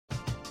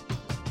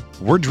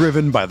We're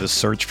driven by the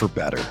search for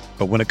better.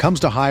 But when it comes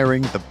to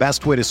hiring, the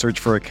best way to search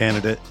for a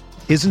candidate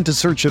isn't to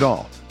search at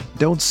all.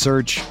 Don't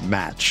search,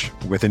 match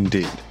with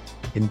Indeed.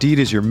 Indeed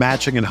is your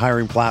matching and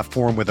hiring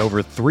platform with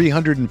over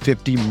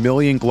 350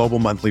 million global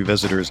monthly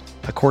visitors,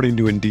 according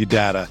to Indeed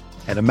data,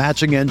 and a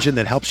matching engine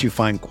that helps you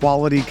find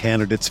quality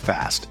candidates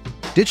fast.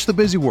 Ditch the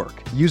busy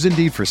work. Use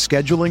Indeed for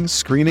scheduling,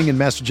 screening, and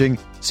messaging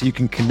so you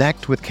can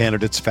connect with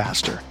candidates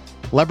faster.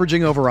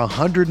 Leveraging over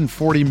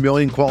 140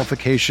 million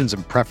qualifications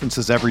and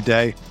preferences every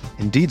day,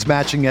 Indeed's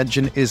matching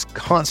engine is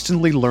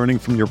constantly learning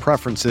from your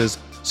preferences,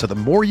 so the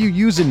more you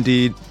use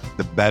Indeed,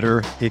 the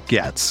better it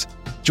gets.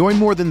 Join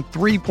more than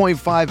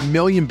 3.5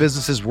 million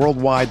businesses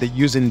worldwide that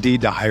use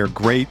Indeed to hire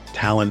great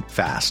talent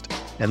fast.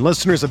 And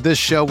listeners of this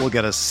show will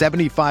get a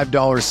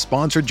 $75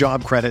 sponsored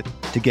job credit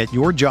to get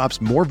your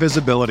jobs more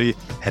visibility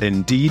at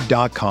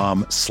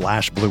Indeed.com/Blue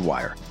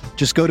Wire.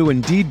 Just go to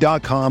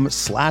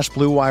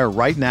Indeed.com/Blue Wire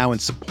right now and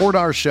support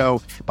our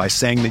show by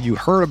saying that you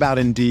heard about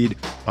Indeed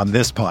on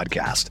this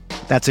podcast.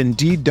 That's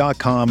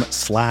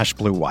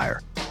Indeed.com/Blue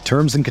Wire.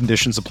 Terms and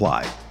conditions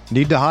apply.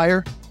 Need to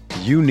hire?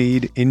 You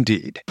need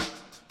Indeed.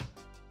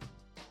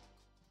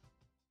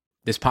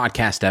 This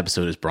podcast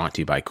episode is brought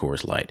to you by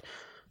Coors Light.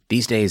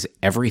 These days,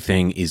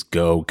 everything is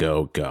go,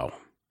 go, go.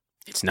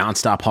 It's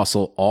nonstop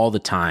hustle all the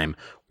time.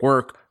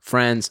 Work,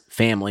 friends,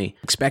 family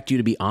expect you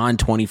to be on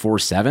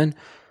 24/7.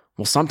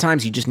 Well,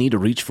 sometimes you just need to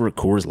reach for a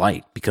Coors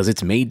Light because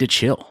it's made to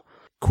chill.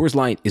 Coors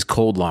Light is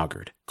cold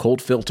lagered,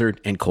 cold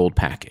filtered, and cold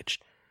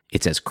packaged.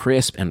 It's as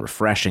crisp and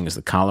refreshing as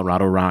the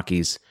Colorado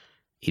Rockies.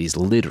 It is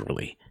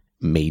literally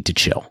made to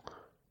chill.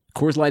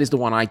 Coors Light is the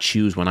one I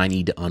choose when I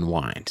need to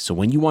unwind. So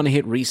when you want to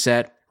hit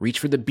reset, reach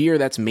for the beer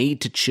that's made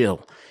to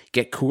chill.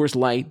 Get Coors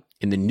Light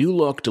in the new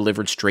look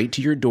delivered straight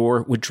to your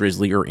door with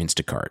Drizzly or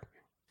Instacart.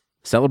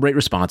 Celebrate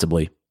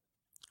responsibly.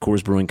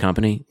 Coors Brewing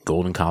Company,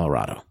 Golden,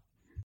 Colorado.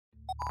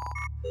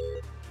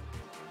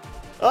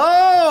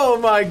 Oh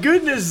my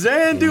goodness,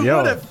 Zan, dude,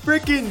 what a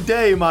freaking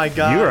day, my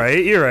God.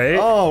 You're right.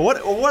 Oh,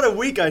 what a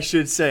week, I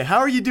should say. How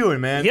are you doing,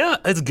 man? Yeah,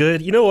 it's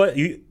good. You know what?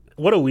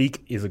 What a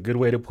week is a good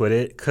way to put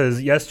it,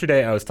 because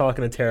yesterday I was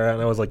talking to Tara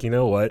and I was like, you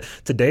know what?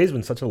 Today's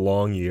been such a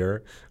long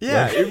year.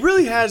 Yeah, it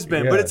really has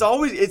been, but it's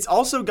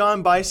also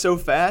gone by so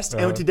fast.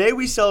 And today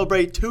we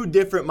celebrate two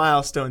different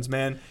milestones,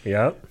 man.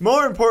 Yeah.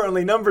 More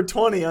importantly, number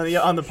 20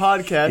 on the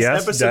podcast,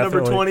 yes, episode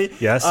definitely. number 20.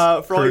 Yes,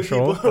 for all you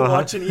people who are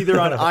watching either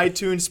on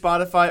iTunes,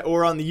 Spotify,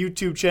 or on the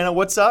YouTube channel.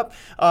 What's up,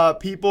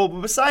 people?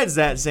 But besides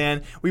that,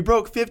 Zan, we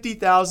broke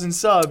 50,000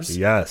 subs.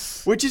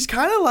 Yes. Which is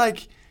kind of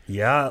like...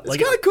 Yeah, it's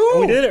kind of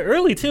cool. We did it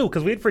early too,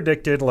 because we'd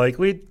predicted,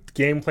 we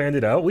game planned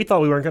it out. We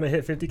thought we weren't going to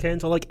hit 50K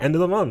until end of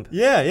the month.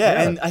 Yeah.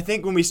 And I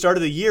think when we started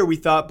the year, we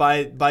thought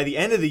by the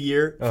end of the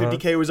year,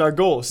 50K was our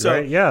goal.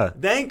 So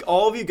thank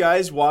all of you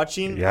guys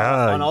watching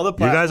on all the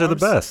platforms. You guys are the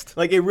best.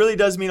 It really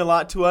does mean a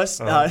lot to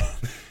us.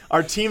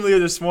 Our team leader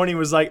this morning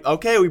was like,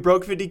 okay, we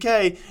broke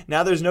 50K.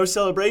 Now there's no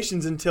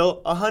celebrations until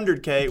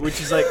 100K,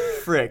 which is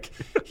frick.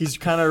 He's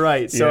kind of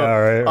right. So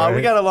right.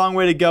 We got a long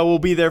way to go. We'll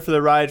be there for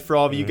the ride for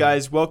all of you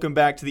guys. Welcome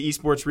back to the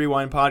Esports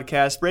Rewind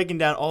podcast, breaking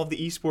down all of the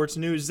esports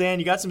news. Zan,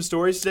 you got some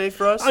stories today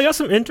for us? I got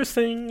some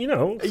interesting, you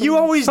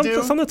always do.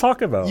 Something to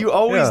talk about. You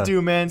always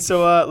do, man.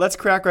 So let's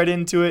crack right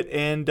into it.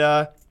 And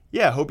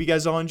hope you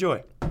guys all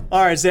enjoy. All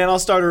right, Zan, I'll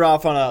start her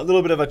off on a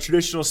little bit of a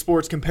traditional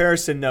sports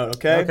comparison note,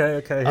 okay?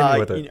 Okay. Hit me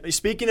with it.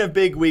 Speaking of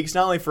big weeks,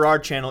 not only for our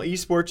channel,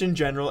 esports in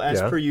general, as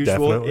per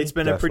usual, it's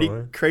been a pretty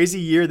crazy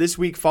year. This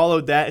week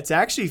followed that. It's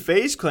actually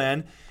FaZe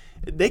Clan.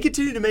 They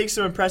continue to make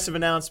some impressive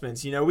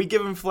announcements. We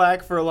give them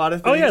flack for a lot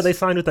of things. Oh, yeah, they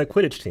signed with that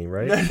Quidditch team,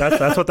 right?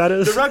 That's what that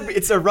is?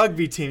 It's a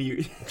rugby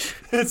team.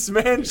 It's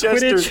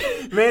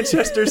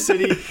Manchester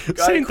City.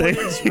 Same thing.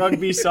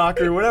 Rugby,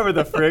 soccer, whatever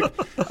the frick.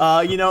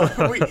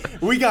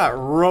 We got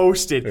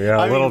roasted.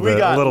 Yeah, we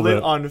got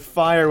lit on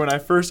fire when I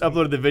first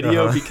uploaded the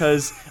video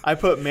because I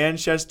put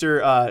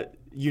Manchester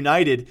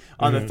United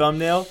on the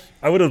thumbnail.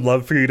 I would have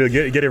loved for you to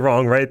get it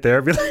wrong right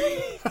there.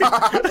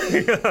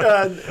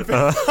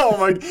 Oh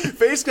my!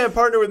 FaZe Clan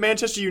partner with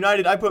Manchester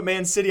United. I put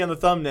Man City on the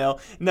thumbnail.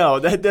 No,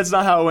 that's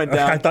not how it went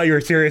down. I thought you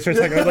were serious for a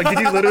second. I was like,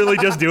 did you literally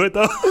just do it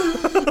though?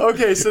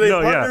 Okay, so they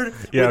partnered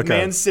with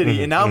Man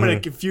City, and now I'm going to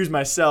confuse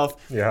myself.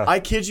 Yeah. I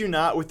kid you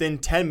not, within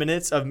 10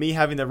 minutes of me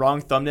having the wrong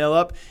thumbnail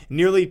up,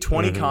 nearly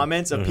 20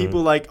 comments of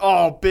people like,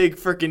 "Oh, big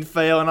freaking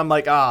fail," and I'm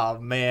like, "Oh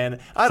man,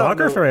 I don't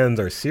know." Soccer fans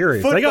are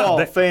serious.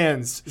 Football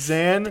fans,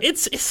 Zan.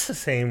 It's the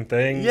same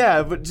thing.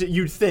 Yeah, but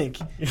you'd think.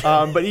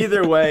 But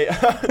either way,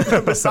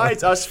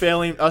 besides us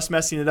failing, us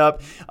messing it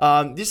up,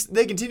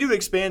 they continue to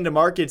expand to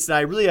markets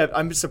that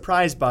I'm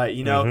surprised by.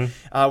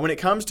 When it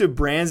comes to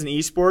brands and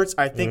esports,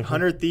 I think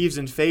 100 Thieves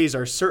and FaZe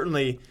are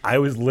certainly. I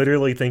was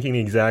literally thinking the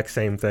exact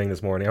same thing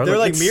this morning.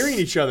 They're mirroring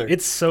each other.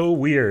 It's so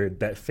weird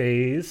that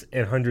FaZe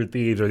and 100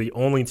 Thieves are the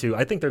only two.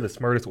 I think they're the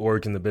smartest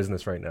orgs in the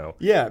business right now.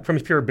 Yeah, from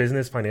pure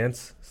business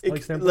finance.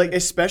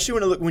 Especially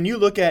when you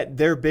look at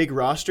their big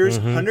rosters,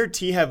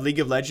 100T have League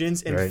of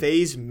Legends and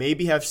FaZe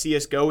maybe have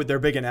CSGO with their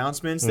big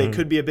announcements. They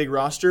could be a big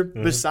roster.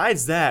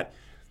 Besides that,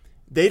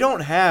 they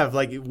don't have no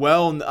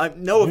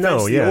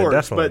offense to the orgs,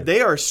 definitely. but they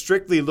are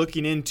strictly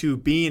looking into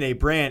being a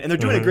brand, and they're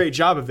doing a great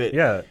job of it.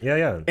 Yeah.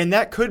 And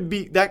that could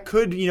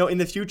in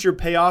the future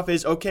pay off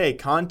as okay,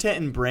 content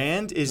and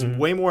brand is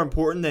way more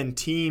important than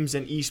teams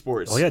and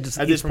esports. Oh yeah, just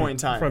at this point in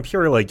time. From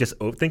pure like just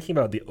thinking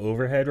about the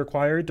overhead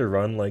required to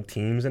run like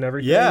teams and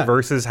everything,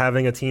 versus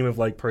having a team of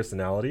like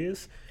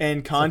personalities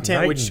and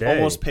content which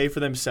almost pay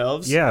for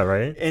themselves. Yeah,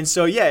 right. And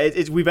so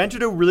we've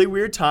entered a really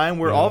weird time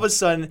where all of a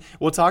sudden,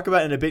 we'll talk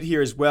about it in a bit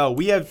here as well.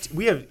 We have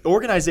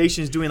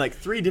organizations doing like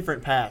 3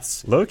 different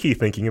paths. Low key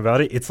thinking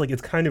about it, it's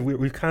kind of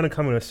we've kind of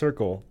come in a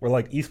circle where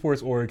like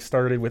esports orgs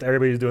started with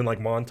everybody's doing like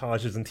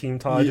montages and team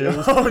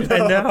tages,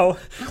 and now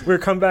we're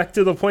come back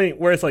to the point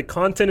where it's like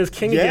content is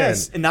king again.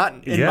 Yes, and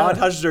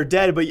montages are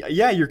dead, but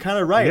you're kind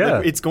of right. Yeah.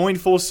 Like, it's going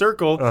full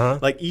circle.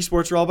 Like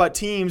esports are all about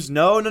teams.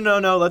 No,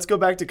 let's go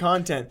back to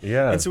content.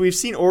 Yeah. And so we've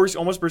seen orgs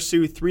almost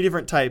pursue 3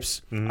 different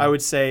types. I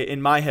would say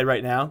in my head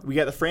right now, we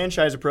got the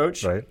franchise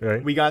approach.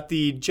 Right. We got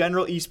the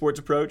general esports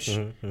approach,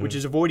 which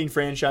is avoiding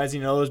franchising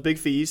and all those big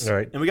fees.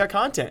 Right. And we got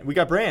content. We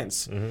got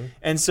brands.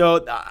 And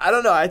so I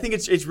don't know. I think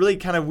it's really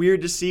kind of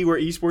weird to see where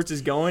esports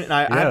is going. And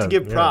I have to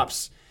give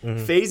props.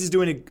 FaZe is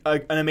doing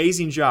an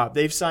amazing job.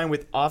 They've signed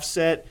with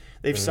Offset.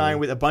 They've signed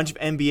with a bunch of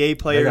NBA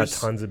players. They got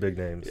tons of big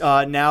names.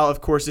 Now,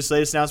 of course, this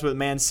latest announcement with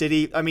Man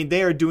City. I mean,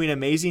 they are doing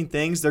amazing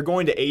things. They're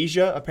going to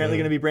Asia. Apparently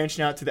going to be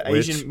branching out to the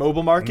Asian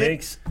mobile market.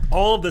 Makes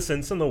all of the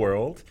sense in the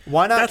world.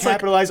 Why not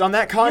capitalize on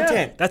that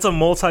content? Yeah, that's a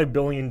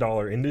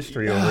multi-billion-dollar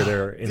industry over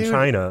there in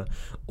China.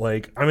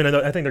 Like, I mean,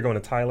 I think they're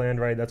going to Thailand,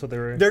 right? That's what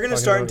they're going to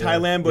start in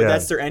Thailand, but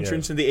that's their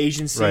entrance into the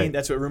Asian scene. Right.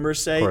 That's what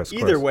rumors say. Course.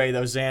 Either way,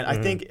 though, Zan,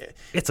 I think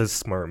it's a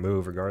smart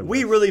move regardless.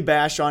 We really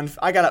bash on.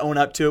 I got to own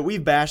up to it.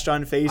 We've bashed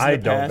on FaZe in the past. I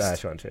don't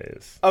bash on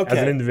FaZe. Okay. As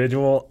an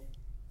individual.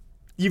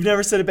 You've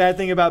never said a bad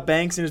thing about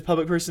Banks and his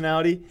public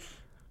personality?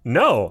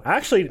 No,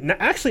 actually,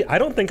 I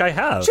don't think I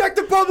have. Check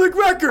the public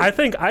record. I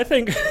think.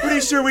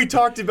 Pretty sure we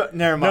talked about.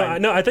 Never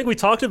mind. No, I think we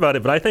talked about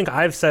it, but I think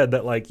I've said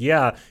that, like,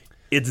 yeah,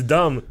 it's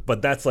dumb,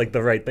 but that's like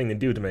the right thing to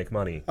do to make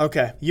money.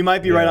 Okay, you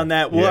might be right on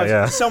that. We'll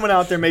have someone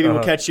out there maybe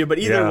will catch you, but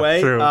either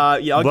way,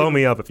 blow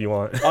me up if you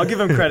want. I'll give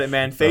them credit,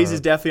 man. FaZe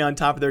is definitely on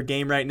top of their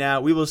game right now.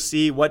 We will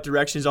see what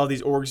directions all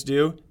these orgs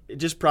do.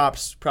 Just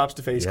props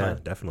to FaZe Clan.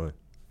 Yeah, definitely.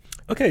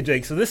 Okay,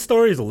 Jake. So this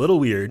story is a little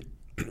weird.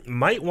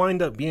 Might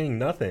wind up being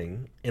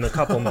nothing in a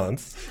couple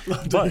months,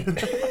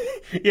 but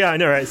yeah, I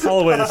know, right?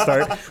 Solid way to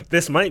start.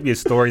 This might be a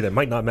story that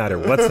might not matter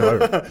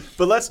whatsoever.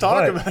 But let's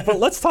talk about it. But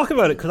let's talk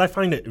about it because I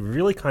find it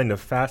really kind of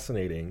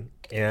fascinating,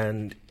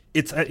 and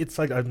it's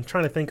like I'm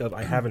trying to think of.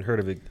 I haven't heard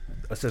of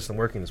a system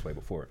working this way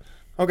before.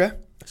 Okay.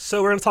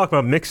 So we're going to talk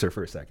about Mixer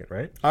for a second,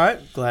 right? All right,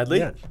 gladly.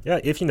 Yeah.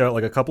 If you know,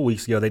 like a couple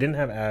weeks ago, they didn't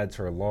have ads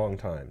for a long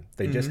time.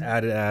 They just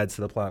added ads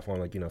to the platform,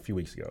 like, a few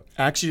weeks ago.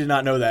 I actually did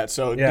not know that,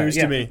 so news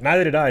to me.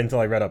 Neither did I until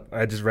I read up.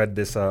 I just read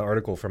this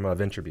article from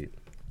VentureBeat,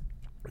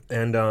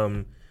 and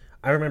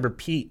I remember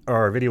Pete,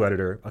 our video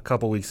editor, a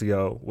couple weeks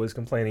ago was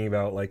complaining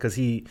about, like, because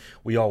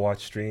we all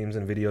watch streams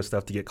and video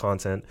stuff to get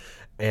content,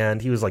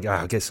 and he was like,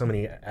 I get so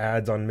many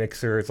ads on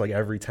Mixer. It's like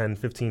every 10,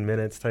 15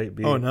 minutes type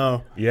beat. Oh,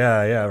 no.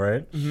 Yeah,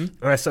 right?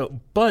 All right,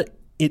 but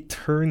it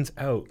turns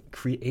out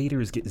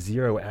creators get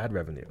 0 ad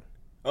revenue.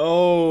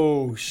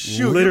 Oh,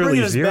 shoot.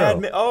 Literally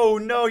 0. Oh,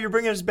 no, you're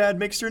bringing us bad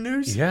Mixer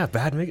news? Yeah,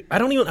 bad Mixer. I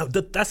don't even know.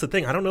 That's the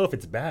thing. I don't know if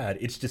it's bad.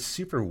 It's just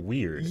super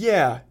weird.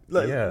 Yeah.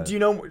 Do you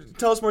know?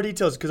 Tell us more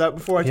details, because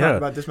before I talk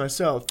about this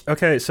myself.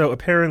 Okay, so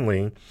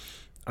apparently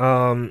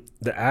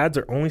the ads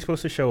are only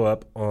supposed to show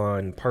up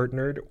on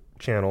partnered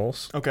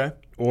channels. Okay.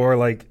 Or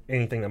like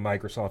anything that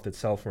Microsoft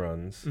itself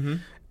runs.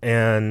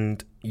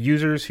 And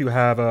users who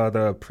have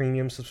the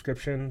premium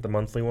subscription, the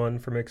monthly one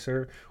for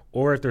Mixer,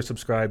 or if they're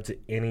subscribed to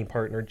any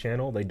partnered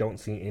channel, they don't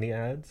see any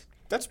ads.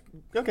 That's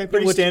okay,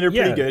 pretty standard,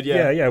 pretty good,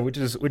 yeah, which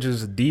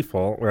is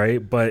default, right?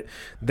 But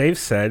they've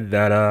said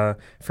that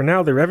for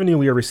now, the revenue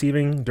we are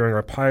receiving during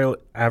our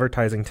pilot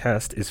advertising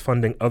test is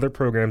funding other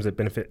programs that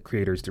benefit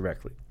creators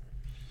directly.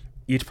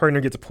 Each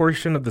partner gets a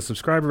portion of the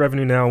subscriber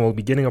revenue now, and we'll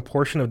be getting a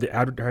portion of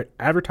the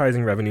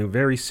advertising revenue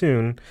very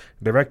soon.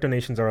 Direct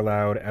donations are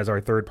allowed as our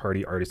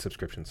third-party artist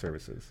subscription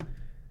services.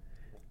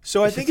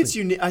 So I think it's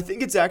unique. I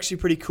think it's actually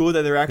pretty cool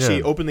that they're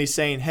actually openly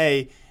saying,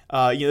 hey,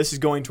 this is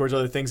going towards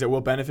other things that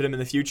will benefit them in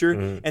the future.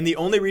 And the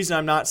only reason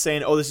I'm not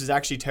saying, this is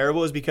actually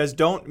terrible is because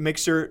don't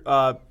Mixer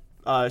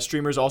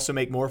streamers also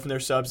make more from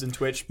their subs than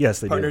Twitch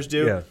partners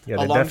do? Yeah,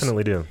 they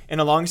definitely do. And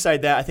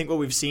alongside that, I think what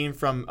we've seen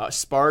from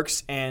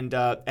Sparks and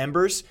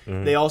Embers,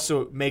 they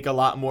also make a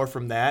lot more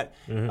from that.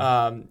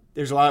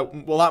 There's a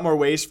lot more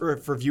ways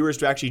for viewers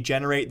to actually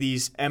generate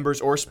these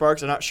Embers or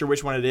Sparks. I'm not sure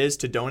which one it is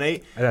to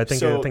donate. I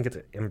think it's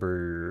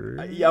Ember.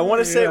 I want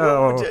to say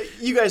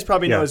you guys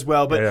probably know as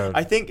well, but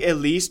I think at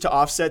least to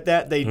offset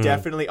that, they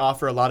definitely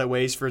offer a lot of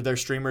ways for their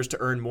streamers to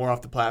earn more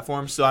off the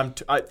platform. So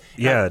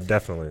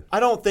definitely. I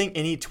don't think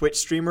any Twitch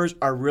streamers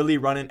are really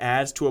running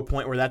ads to a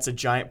point where that's a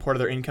giant part of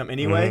their income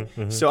anyway.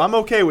 So I'm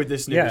okay with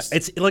this news. Yeah,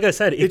 it's like I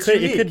said, it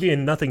could be a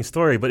nothing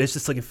story, but it's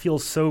just like it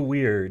feels so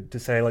weird to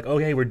say like,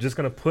 okay, we're just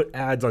gonna put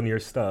ads on your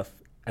stuff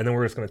and then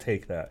we're just going to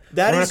take that.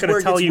 That we're is not going where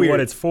to tell it gets you weird. what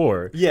it's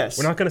for. Yes.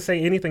 We're not going to say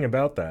anything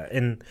about that.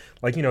 And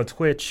like,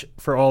 Twitch,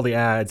 for all the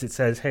ads, it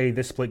says, hey,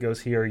 this split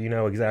goes here. You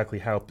know exactly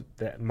how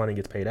that money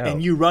gets paid out.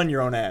 And you run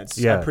your own ads,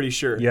 Yeah. I'm pretty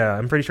sure. Yeah,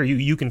 I'm pretty sure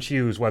you can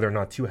choose whether or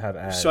not to have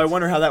ads. So I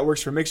wonder how that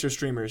works for Mixer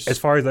streamers. As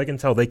far as I can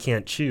tell, they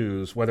can't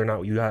choose whether or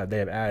not they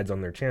have ads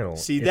on their channel.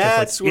 See, It's just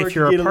that's where if it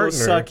you're can get a partner,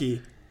 little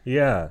sucky.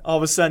 Yeah. All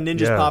of a sudden,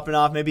 Ninja's Yeah. popping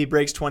off. Maybe he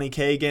breaks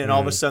 20K again, and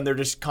all of a sudden they're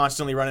just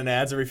constantly running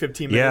ads every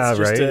 15 minutes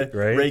Yeah, just to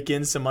right. rake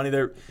in some money.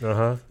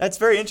 Uh-huh. That's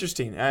very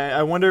interesting.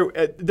 I wonder,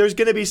 there's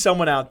going to be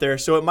someone out there,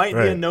 so it might be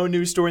a Right. no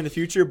news story in the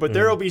future, but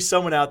there will be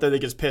someone out there that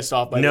gets pissed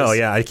off by this. No,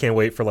 yeah, I can't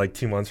wait for like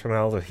 2 months from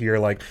now to hear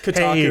like,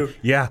 Kotaku. hey,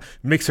 yeah,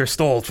 Mixer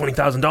stole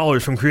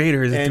 $20,000 from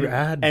creators through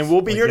ads. And we'll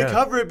be Like, here to yeah.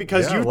 cover it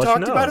because Yeah, you let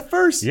talked know. about it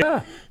first.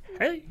 Yeah.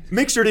 Hey.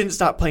 Mixer didn't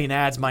stop playing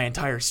ads my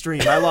entire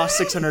stream. I lost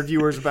 600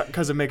 viewers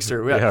because of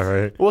Mixer. Yeah,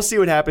 right. We'll see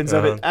what happens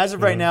of it. Uh-huh. As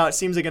of right now, it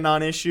seems like a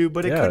non-issue,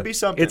 but it could be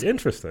something. It's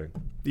interesting.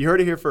 You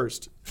heard it here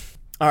first.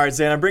 All right,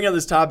 Zan, I'm bringing up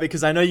this topic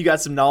because I know you got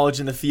some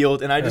knowledge in the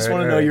field, and I just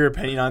want to know your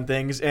opinion on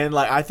things. And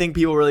like, I think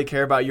people really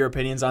care about your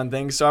opinions on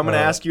things, so I'm going to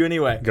ask you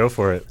anyway. Go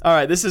for it. All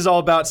right, this is all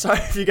about. Sorry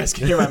if you guys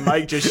can hear my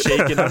mic just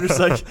shaking. I'm just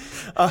like,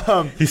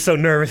 He's so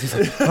nervous.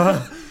 He's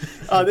like,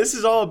 this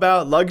is all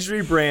about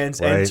luxury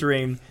brands Right.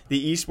 entering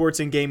the esports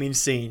and gaming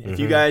scene. If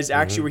you guys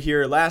actually were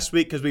here last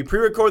week, because we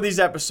pre-record these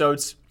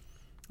episodes,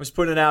 was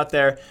putting it out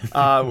there.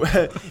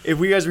 If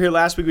we guys were here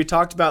last week, we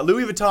talked about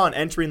Louis Vuitton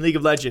entering League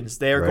of Legends.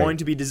 They are Right. going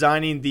to be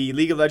designing the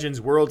League of Legends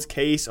Worlds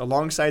case.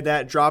 Alongside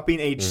that, dropping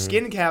a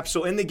skin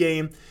capsule in the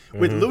game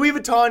with Louis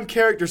Vuitton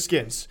character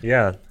skins.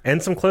 yeah,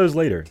 and some clothes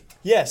later.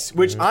 Yes,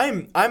 which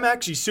I'm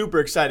actually super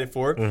excited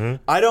for.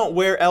 I don't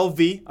wear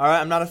LV. All right,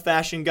 I'm not a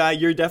fashion guy.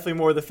 You're definitely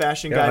more of the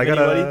fashion Yeah, guy I than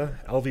got anybody.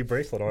 a LV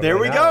bracelet on. There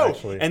right we now, go.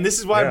 actually. And this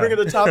is why I Yeah. bring up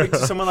the topic to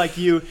someone like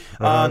you.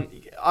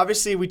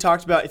 Obviously, we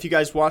talked about, if you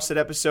guys watched that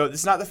episode,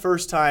 it's not the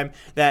first time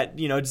that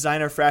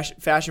designer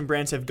fashion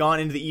brands have gone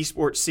into the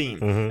esports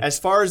scene. As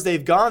far as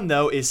they've gone,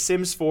 though, is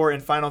Sims 4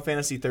 and Final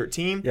Fantasy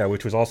 13. Yeah,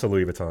 which was also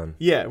Louis Vuitton.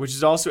 Yeah, which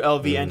is also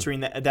LV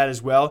entering that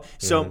as well.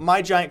 So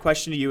my giant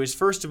question to you is,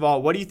 first of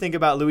all, what do you think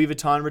about Louis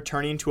Vuitton returning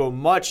to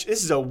this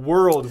is a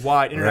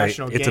worldwide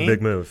international game. It's a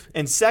big move.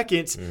 And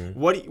second,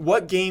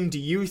 what game do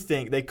you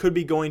think they could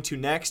be going to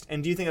next,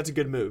 and do you think that's a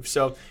good move?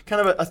 So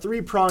kind of a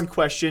three-pronged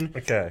question.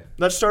 Okay.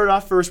 Let's start it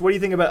off first. What do you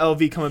think about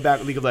LV coming back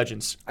with League of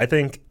Legends? I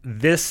think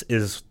this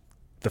is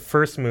the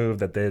first move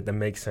that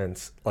makes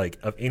sense. Like,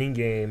 of any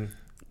game,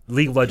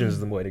 League of Legends is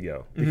the way to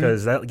go,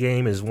 because that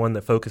game is one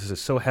that focuses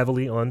so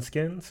heavily on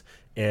skins,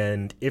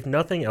 and if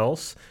nothing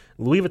else,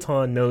 Louis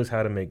Vuitton knows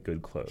how to make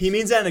good clothes. He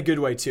means that in a good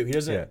way too. He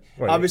doesn't. Yeah.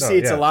 Right. Obviously, No,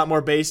 it's a yeah. lot more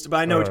based, but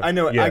I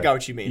know. Yeah. I got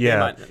what you mean.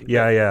 Yeah,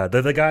 yeah.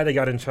 The guy that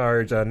got in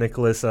charge,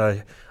 Nicholas.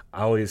 I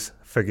always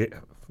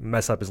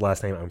mess up his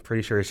last name. I'm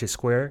pretty sure it's just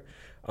Square.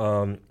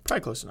 Probably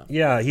close enough.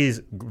 Yeah,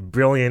 he's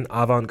brilliant,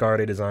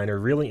 avant-garde designer.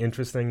 Really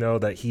interesting though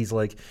that he's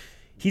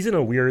in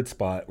a weird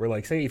spot where,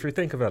 like, say if you're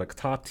thinking about a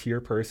top tier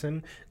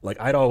person, like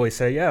I'd always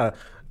say, yeah,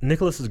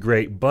 Nicholas is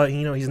great, but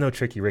he's no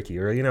Tricky Ricky,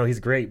 or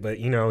he's great, but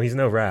he's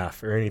no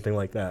Raph or anything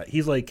like that.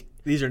 He's like,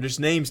 These are just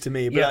names to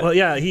me. But yeah, well,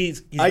 yeah,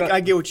 he's I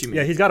get what you mean.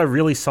 Yeah, he's got a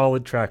really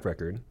solid track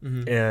record,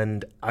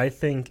 and I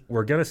think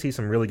we're gonna see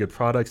some really good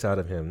products out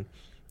of him,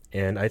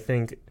 and I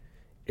think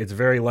it's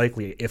very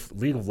likely if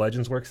League of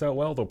Legends works out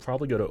well, they'll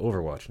probably go to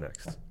Overwatch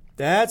next.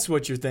 That's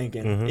what you're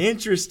thinking.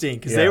 Interesting,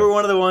 because they Yeah. were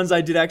one of the ones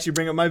I did actually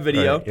bring up my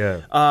video.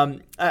 Right, yeah.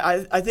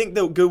 I think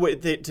the good way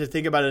to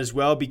think about it as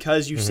well,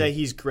 because you say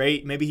he's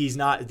great. Maybe he's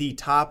not the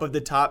top of the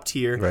top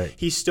tier. Right.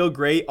 He's still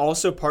great.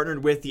 Also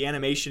partnered with the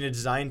animation and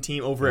design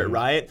team over at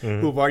Riot,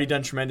 who have already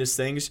done tremendous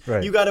things.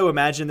 Right. You got to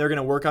imagine they're going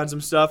to work on some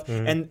stuff.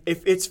 And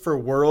if it's for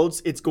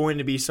Worlds, it's going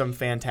to be some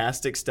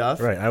fantastic stuff.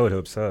 Right, I would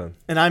hope so.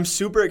 And I'm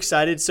super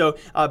excited. So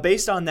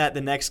based on that,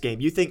 the next game,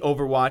 you think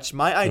Overwatch.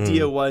 My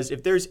idea was,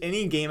 if there's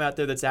any game out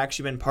there that's actually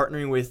been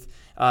partnering with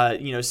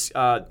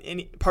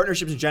any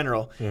partnerships in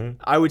general,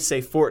 I would say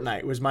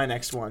Fortnite was my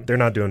next one. They're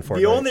not doing Fortnite.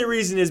 The only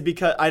reason is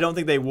because I don't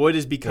think they would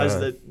is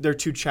because they're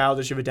too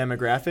childish of a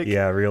demographic.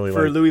 Yeah, really,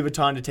 For like- Louis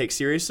Vuitton to take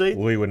seriously.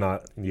 we would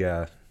not.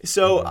 Yeah.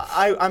 So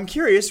I'm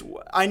curious.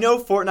 I know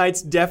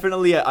Fortnite's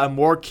definitely a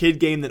more kid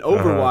game than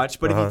Overwatch,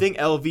 but if you think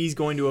LV is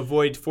going to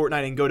avoid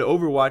Fortnite and go to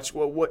Overwatch,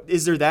 what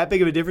is there that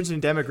big of a difference in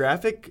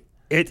demographic?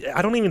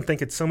 I don't even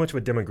think it's so much of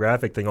a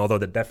demographic thing, although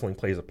that definitely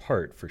plays a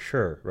part for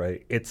sure,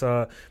 right? It's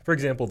for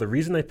example, the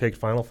reason they picked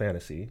Final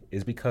Fantasy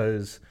is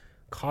because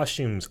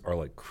costumes are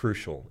like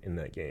crucial in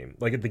that game.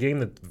 Like the game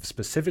that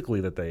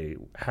specifically that they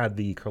had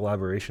the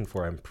collaboration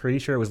for, I'm pretty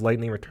sure it was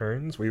Lightning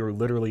Returns, where you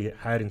literally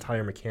had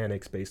entire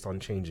mechanics based on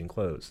changing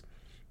clothes,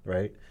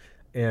 right?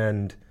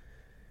 And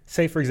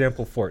say for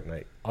example,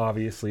 Fortnite,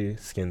 obviously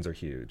skins are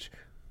huge,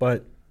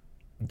 but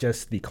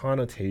just the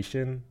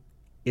connotation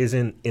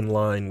isn't in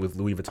line with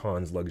Louis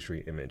Vuitton's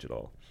luxury image at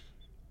all.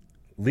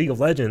 League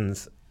of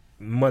Legends,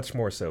 much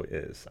more so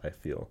is, I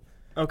feel.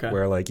 Okay.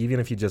 Where like even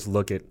if you just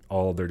look at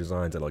all of their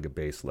designs at like a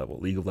base level,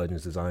 League of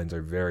Legends designs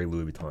are very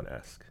Louis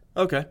Vuitton-esque.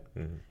 Okay.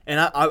 And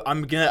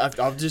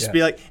I'll just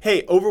be like,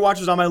 hey, Overwatch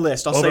was on my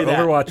list. I'll say that.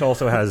 Overwatch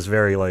also has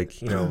very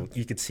like,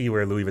 you could see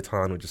where Louis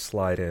Vuitton would just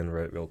slide in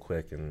real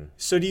quick. And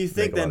so do you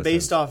think then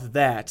based off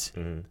that,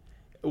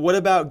 what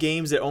about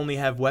games that only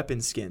have weapon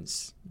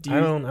skins? I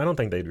don't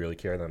think they'd really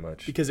care that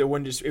much. Because it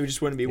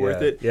just wouldn't be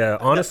worth it. Yeah,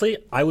 honestly,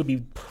 I would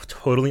be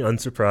totally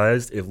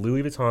unsurprised if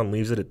Louis Vuitton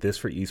leaves it at this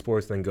for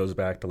esports, then goes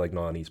back to like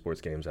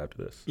non-esports games after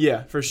this.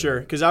 Yeah, for sure.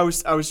 Because I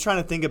was trying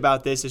to think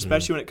about this,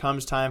 especially when it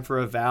comes time for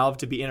a Valve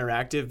to be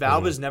interactive.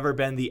 Valve has never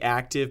been the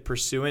active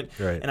pursuant,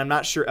 and I'm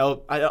not sure.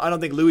 I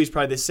don't think Louis is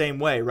probably the same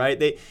way, right?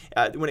 They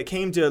when it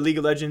came to League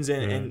of Legends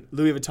and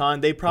Louis Vuitton,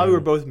 they probably were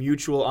both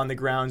mutual on the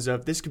grounds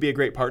of this could be a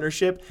great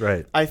partnership.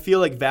 Right. I feel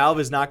like Valve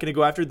is not going to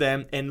go after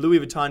them, and Louis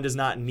Vuitton does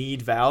not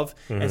need Valve.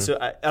 And so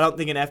I don't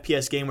think an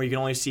FPS game where you can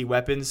only see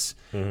weapons,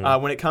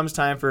 when it comes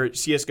time for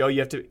CSGO, you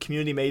have to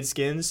community-made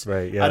skins.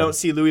 Right, yeah. I don't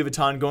see Louis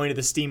Vuitton going to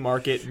the Steam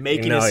market,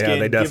 making a yeah, skin,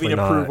 they definitely giving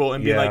approval, not.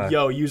 and being like,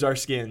 yo, use our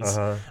skins.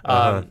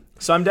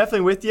 So I'm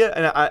definitely with you,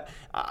 and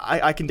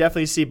I can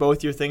definitely see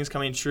both your things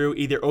coming true,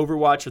 either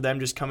Overwatch or them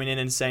just coming in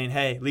and saying,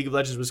 hey, League of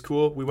Legends was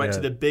cool. We went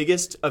to the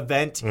biggest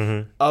event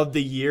of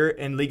the year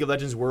in League of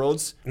Legends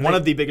Worlds, one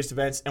of the biggest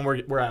events, and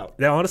we're out.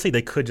 Now, honestly,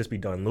 they could just be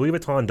done. Louis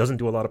Vuitton doesn't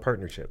do a lot of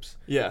partnerships.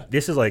 Yeah.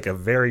 This is like a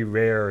very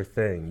rare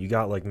thing. You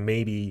got like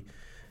maybe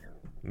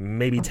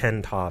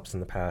 10 tops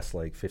in the past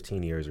like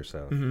 15 years or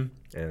so.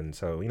 And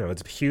so,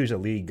 it's huge that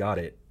League got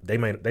it. They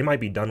might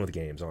be done with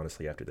games,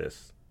 honestly, after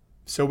this.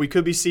 So we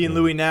could be seeing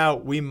Louis now.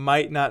 We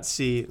might not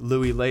see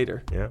Louis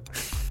later. Yeah.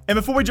 And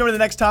before we jump to the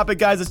next topic,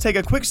 guys, let's take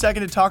a quick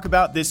second to talk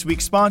about this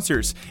week's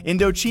sponsors.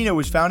 Indochino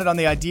was founded on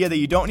the idea that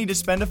you don't need to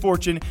spend a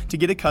fortune to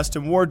get a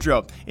custom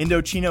wardrobe.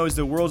 Indochino is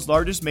the world's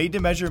largest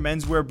made-to-measure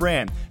menswear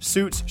brand.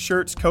 Suits,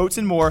 shirts, coats,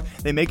 and more,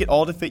 they make it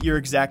all to fit your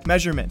exact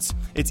measurements.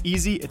 It's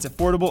easy, it's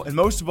affordable, and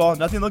most of all,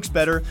 nothing looks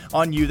better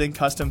on you than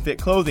custom-fit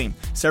clothing.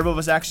 Several of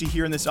us actually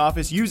here in this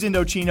office use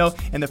Indochino,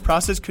 and the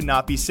process could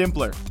not be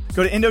simpler.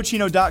 Go to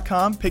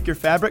Indochino.com, pick your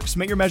fabric,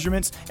 submit your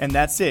measurements, and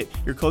that's it.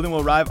 Your clothing will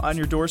arrive on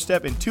your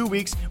doorstep in 2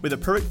 weeks with a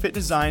perfect fit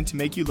design to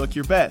make you look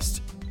your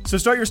best. So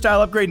start your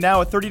style upgrade now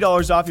with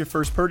 $30 off your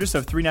first purchase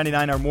of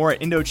 $3.99 or more at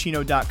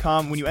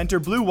Indochino.com when you enter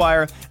Blue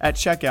Wire at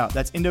checkout.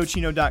 That's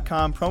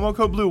Indochino.com, promo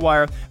code Blue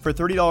Wire for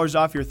 $30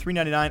 off your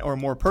 $3.99 or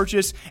more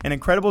purchase. An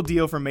incredible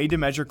deal for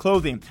made-to-measure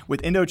clothing.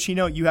 With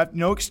Indochino, you have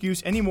no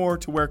excuse anymore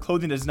to wear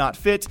clothing that does not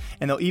fit,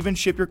 and they'll even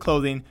ship your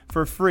clothing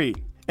for free.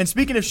 And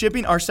speaking of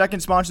shipping, our second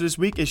sponsor this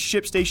week is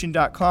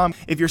ShipStation.com.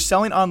 If you're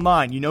selling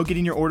online,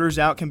 getting your orders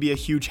out can be a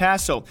huge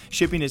hassle.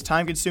 Shipping is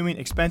time-consuming,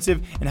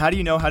 expensive, and how do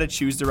you know how to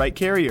choose the right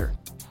carrier?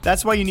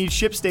 That's why you need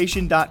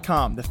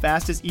ShipStation.com, the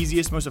fastest,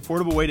 easiest, most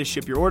affordable way to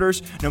ship your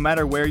orders, no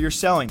matter where you're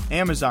selling.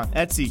 Amazon,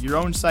 Etsy, your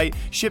own site,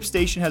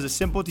 ShipStation has a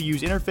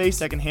simple-to-use interface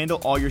that can handle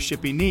all your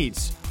shipping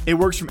needs. It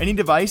works from any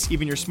device,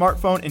 even your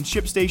smartphone, and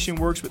ShipStation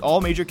works with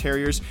all major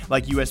carriers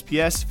like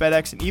USPS,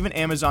 FedEx, and even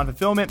Amazon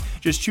Fulfillment.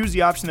 Just choose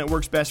the option that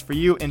works best for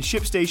you, and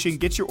ShipStation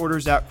gets your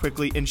orders out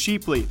quickly and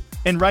cheaply.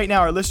 And right now,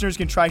 our listeners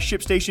can try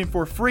ShipStation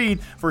for free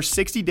for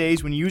 60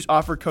 days when you use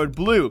offer code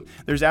BLUE.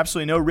 There's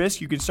absolutely no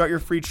risk. You can start your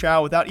free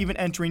trial without even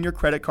entering your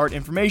credit card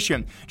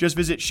information. Just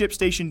visit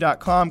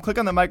ShipStation.com, click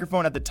on the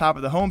microphone at the top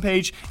of the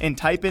homepage, and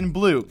type in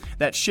BLUE.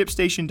 That's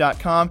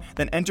ShipStation.com,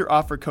 then enter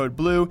offer code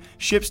BLUE.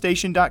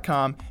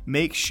 ShipStation.com.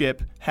 Make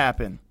ship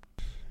happen.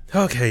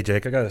 Okay,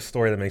 Jake, I got a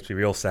story that makes me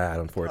real sad,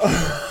 unfortunately.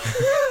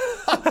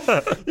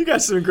 You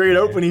got some great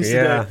openings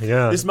today.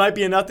 Yeah. This might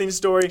be a nothing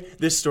story.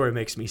 This story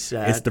makes me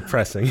sad. It's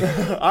depressing.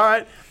 All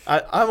right.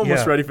 I'm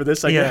almost ready for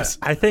this, I guess.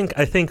 I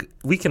think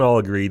we can all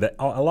agree that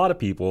a lot of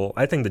people,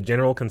 I think the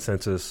general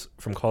consensus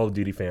from Call of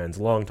Duty fans,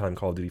 longtime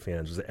Call of Duty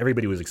fans, was that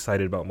everybody was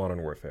excited about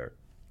Modern Warfare.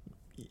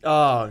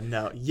 Oh,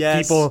 no.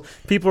 Yes.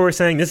 People were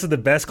saying this is the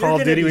best Call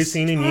of Duty we've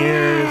seen in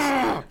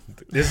years.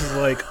 This is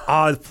like,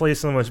 it plays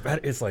so much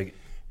better. It's like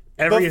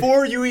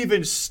before you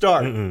even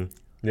start.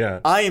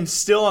 Yeah. I am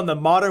still on the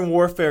Modern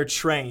Warfare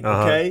train,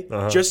 okay?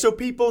 Just so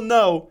people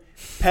know,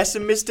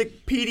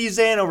 pessimistic PD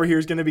Zan over here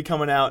is going to be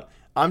coming out.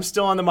 I'm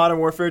still on the Modern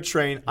Warfare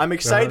train. I'm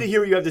excited to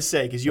hear what you have to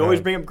say because you always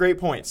bring up great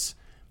points.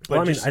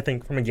 But I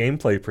think from a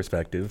gameplay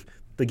perspective,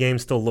 the game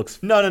still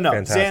looks No.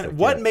 fantastic. Zan,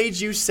 what made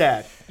you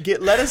sad?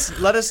 Let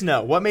us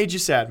know. What made you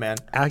sad, man?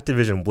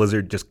 Activision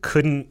Blizzard just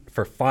couldn't,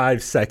 for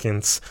 5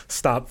 seconds,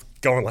 stop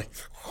going like,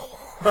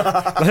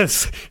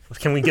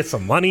 can we get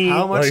some money?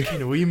 How much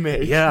can we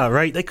make? Yeah,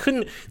 right. They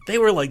couldn't. They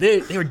were like they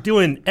were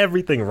doing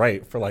everything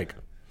right for like.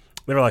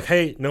 They were like,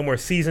 hey, no more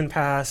season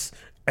pass.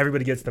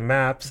 Everybody gets the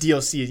maps.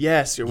 DLC,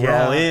 yes, we're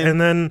all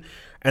in.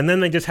 And then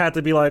they just had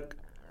to be like,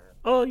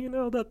 oh,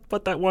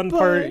 that one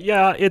part,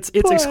 it's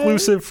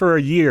exclusive for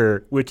a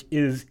year, which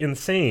is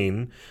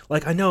insane.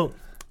 Like I know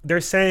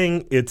they're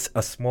saying it's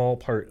a small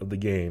part of the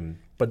game.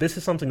 But this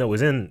is something that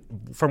was in,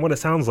 from what it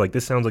sounds like,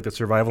 this sounds like a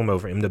survival mode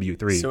for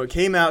MW3. So it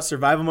came out,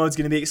 survival mode is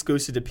going to be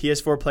exclusive to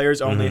PS4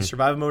 players only.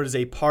 Survival mode is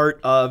a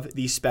part of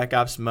the Spec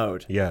Ops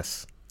mode.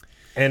 Yes.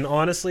 And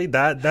honestly,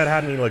 that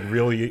had me like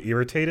really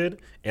irritated,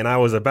 and I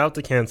was about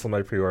to cancel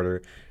my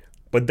pre-order,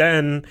 but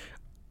then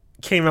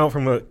came out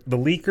from the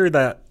leaker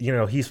that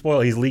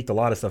he's leaked a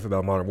lot of stuff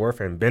about Modern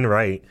Warfare and been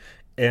right,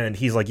 and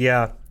he's like,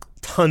 yeah,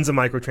 tons of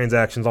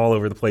microtransactions all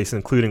over the place,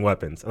 including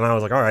weapons. And I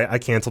was like, all right, I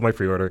canceled my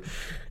pre-order.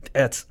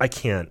 I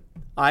can't.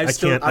 I'm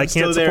still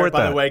there,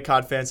 by the way,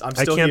 COD fans. I'm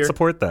still here. I can't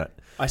support that.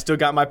 I still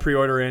got my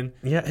pre-order in.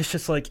 Yeah, it's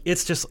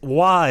just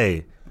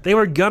why? They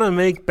were gonna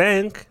make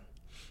bank.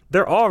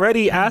 They're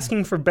already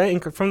asking for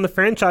bank from the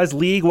franchise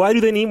league. Why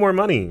do they need more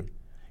money?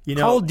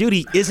 Call of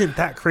Duty isn't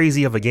that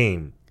crazy of a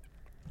game.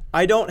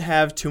 I don't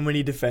have too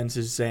many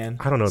defenses, Zan.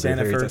 I don't know if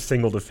there's a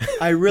single defense.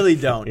 I really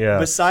don't. Yeah.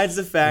 Besides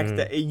the fact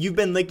that you've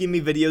been linking me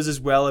videos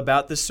as well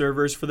about the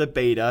servers for the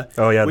beta.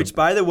 Oh yeah. Which,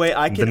 by the way,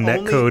 the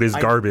netcode is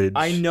garbage.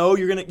 I know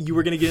you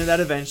were gonna get into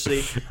that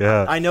eventually.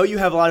 Yeah. I know you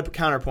have a lot of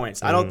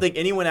counterpoints. I don't think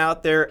anyone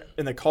out there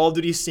in the Call of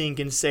Duty scene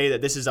can say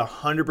that this is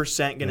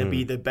 100% gonna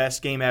be the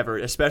best game ever,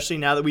 especially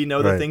now that we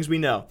know the things we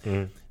know.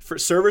 For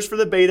servers for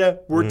the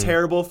beta were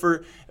terrible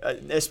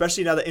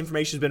especially now that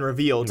information has been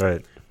revealed.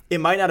 Right. It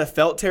might not have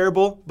felt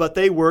terrible, but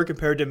they were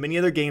compared to many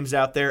other games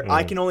out there.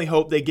 I can only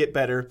hope they get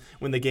better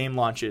when the game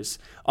launches.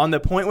 On the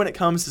point when it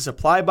comes to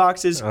supply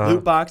boxes,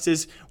 loot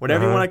boxes,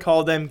 whatever you want to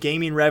call them,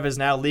 Gaming Rev has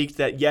now leaked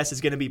that, yes, it's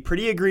going to be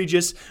pretty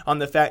egregious on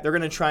the fact they're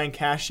going to try and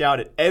cash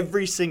out at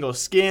every single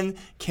skin,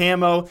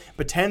 camo,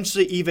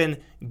 potentially even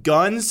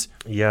guns.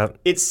 Yep.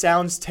 It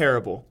sounds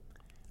terrible.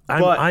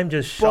 I'm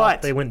just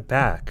shocked they went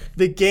back.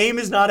 The game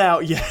is not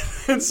out yet,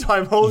 and so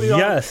I'm holding on.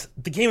 Yes,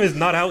 the game is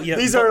not out yet.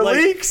 These are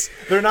leaks.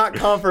 They're not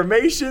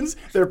confirmations.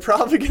 They're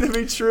probably going to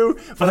be true,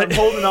 but I'm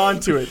holding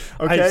on to it.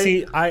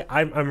 Okay.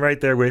 I'm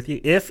right there with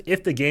you. If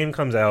the game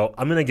comes out,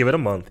 I'm going to give it a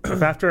month.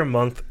 If after a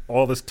month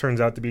all this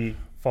turns out to be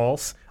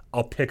false,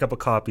 I'll pick up a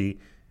copy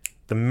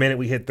the minute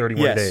we hit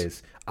 31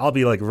 days. I'll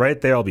be like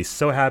right there. I'll be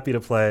so happy to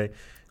play.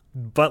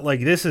 But like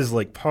this is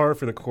like par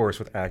for the course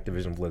with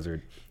Activision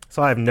Blizzard.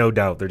 So I have no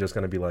doubt they're just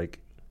going to be like...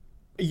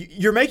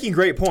 You're making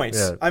great points.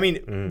 Yeah. I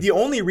mean, the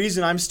only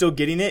reason I'm still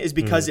getting it is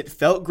because it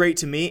felt great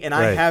to me, and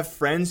I have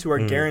friends who are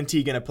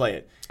guaranteed going to play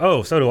it.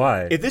 Oh, so do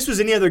I. If this was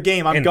any other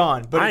game, I'm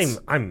gone. But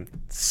I'm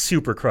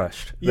super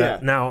crushed. Yeah.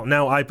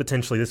 Now I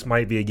potentially, this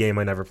might be a game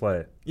I never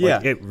play. Yeah.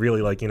 Like, it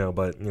really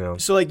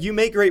So like you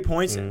make great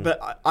points,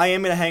 but I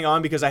am going to hang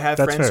on because I have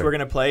friends who are going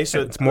to play.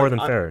 So it's more than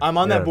fair. I'm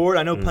on that board.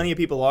 I know plenty of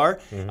people are,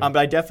 but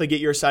I definitely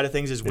get your side of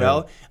things as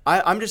well.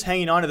 I'm just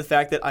hanging on to the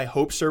fact that I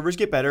hope servers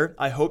get better.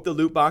 I hope the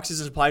loot boxes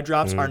and supply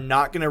drops are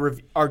not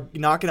going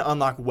to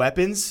unlock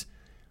weapons.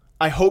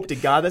 I hope to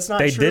God that's not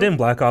true. They did in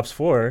Black Ops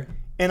 4.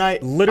 And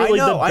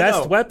the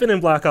best weapon in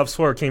Black Ops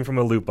 4 came from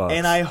a loot box.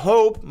 And I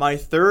hope, my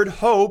third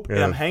hope, and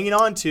I'm hanging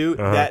on to,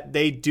 that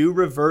they do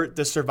revert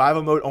the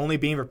survival mode only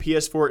being for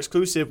PS4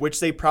 exclusive,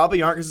 which they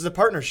probably aren't because it's a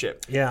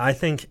partnership. Yeah, I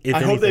think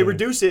I hope they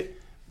reduce it.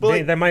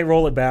 But they might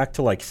roll it back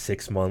to like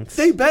 6 months.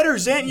 They better,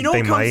 Zan. You know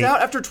what comes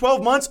out after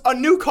 12 months? A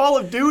new Call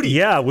of Duty.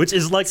 Yeah, which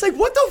is like... It's like,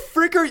 what the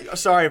frick are you...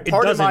 Sorry,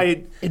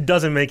 It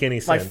doesn't make any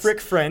sense. My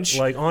frick French.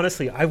 Like,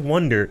 honestly, I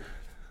wonder...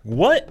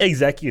 What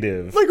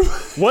executive thought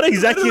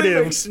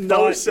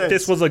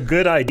this was a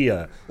good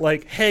idea?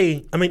 Like,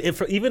 hey, I mean,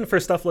 even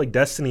for stuff like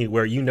Destiny,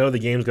 where the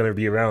game's going to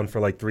be around for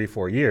like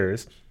 3-4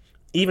 years,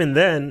 even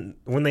then,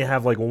 when they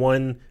have like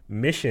one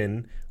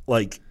mission,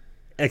 like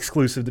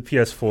exclusive to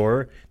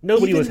PS4,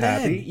 nobody was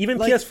happy. Even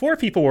PS4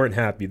 people weren't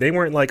happy. They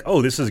weren't like,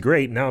 oh, this is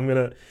great. Now I'm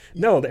gonna.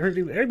 No,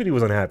 everybody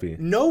was unhappy.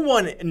 No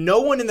one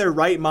in their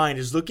right mind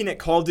is looking at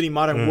Call of Duty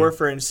Modern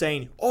Warfare and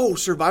saying, oh,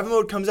 survival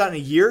mode comes out in a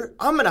year.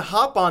 I'm gonna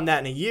hop on that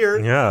in a year.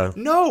 Yeah.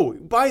 No,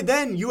 by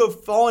then you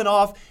have fallen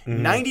off.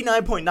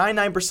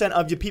 99.99%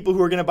 of the people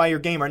who are gonna buy your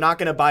game are not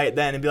gonna buy it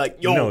then and be like,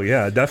 yo, no,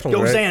 yeah,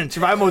 definitely. Yo, Zan,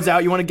 survival mode's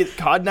out. You want to get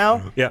COD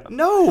now? Yeah.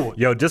 No.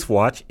 Yo, just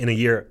watch in a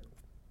year.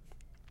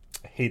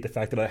 I hate the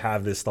fact that I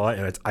have this thought,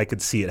 and I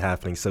could see it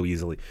happening so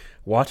easily.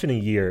 Watch in a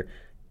year,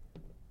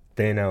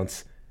 they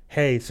announce,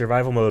 hey,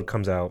 survival mode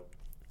comes out.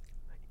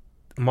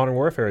 Modern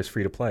Warfare is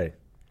free to play.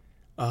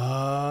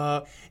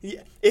 If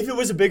it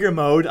was a bigger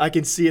mode, I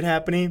can see it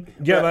happening.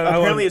 Yeah, but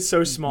apparently it's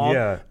so small.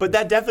 Yeah. But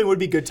that definitely would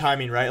be good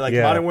timing, right? Like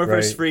Modern Warfare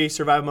is free,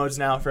 survival mode's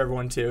now for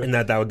everyone too. And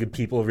that would give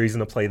people a reason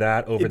to play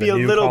that over the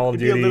new Call of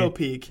Duty. It'd be a little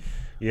peak.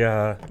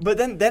 Yeah. But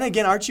then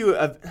again, aren't you...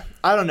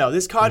 I don't know.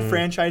 This COD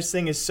franchise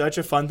thing is such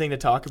a fun thing to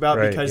talk about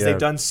because they've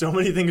done so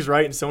many things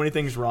right and so many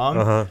things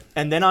wrong.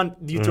 And then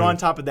you throw on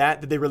top of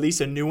that they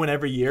release a new one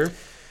every year.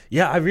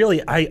 Yeah,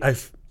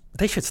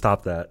 they should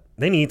stop that.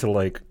 They need to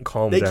like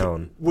calm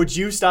down. Would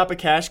you stop a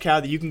cash cow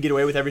that you can get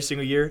away with every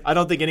single year? I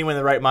don't think anyone in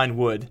their right mind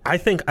would. I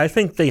think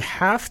they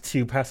have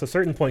to past a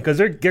certain point because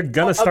they're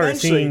gonna start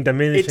seeing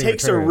diminishing It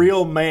takes returns. a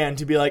real man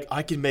to be like,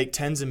 I can make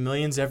tens of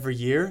millions every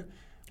year.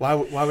 Why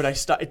would I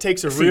stop? It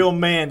takes a real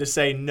man to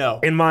say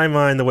no. In my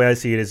mind, the way I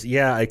see it is,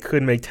 I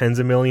could make tens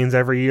of millions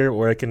every year,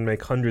 or I can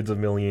make hundreds of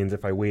millions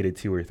if I waited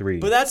 2 or 3.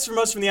 But that's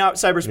from the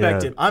outside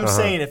perspective. I'm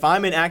saying if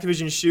I'm in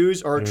Activision's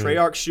shoes or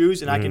Treyarch's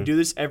shoes and I can do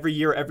this every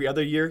year, every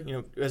other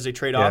year, as a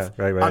trade-off,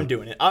 right. I'm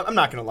doing it. I'm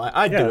not going to lie.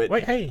 I'd do it.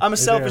 Wait, hey, I'm a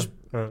selfish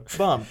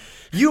bum.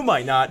 You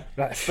might not,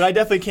 but I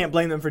definitely can't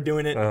blame them for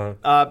doing it.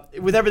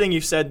 With everything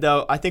you've said,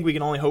 though, I think we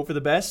can only hope for the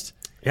best.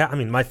 Yeah, I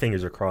mean, my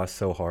fingers are crossed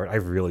so hard. I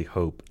really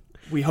hope.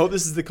 We hope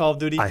this is the Call of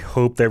Duty. I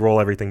hope they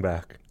roll everything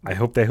back. I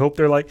hope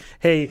they're like,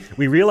 hey,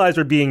 we realize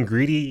we're being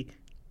greedy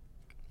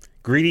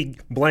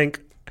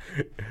blank,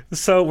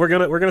 so we're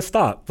gonna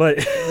stop. But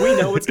we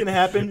know what's gonna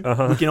happen.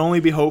 We can only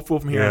be hopeful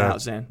from here on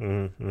out, Zan.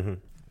 Mm-hmm.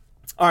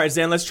 All right,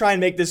 Zan, let's try and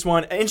make this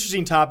one an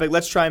interesting topic.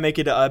 Let's try and make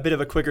it a bit of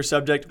a quicker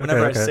subject.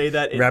 Whenever I say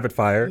that, it rapid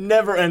fire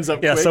never ends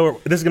up quick.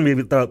 So this is going to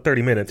be about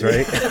 30 minutes,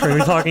 right? Are we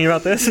talking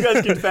about this? You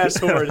guys can fast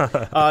forward.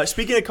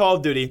 Speaking of Call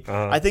of Duty,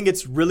 I think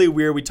it's really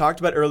weird. We talked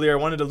about earlier,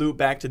 I wanted to loop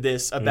back to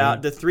this,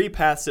 about the 3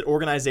 paths that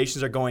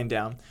organizations are going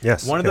down.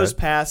 Yes. One of those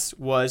paths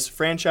was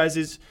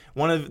franchises.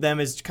 One of them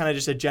is kind of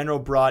just a general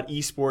broad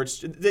esports,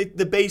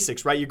 the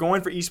basics, right? You're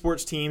going for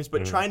esports teams,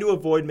 but trying to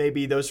avoid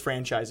maybe those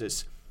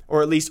franchises,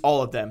 or at least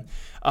all of them.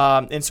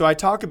 And so I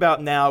talk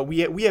about now,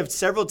 we have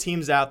several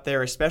teams out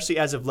there, especially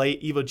as of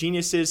late, Evil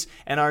Geniuses,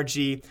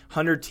 NRG,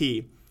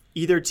 100T.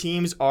 Either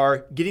teams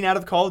are getting out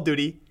of Call of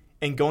Duty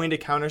and going to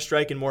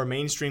Counter-Strike and more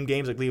mainstream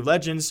games like League of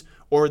Legends,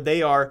 or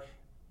they are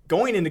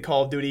going into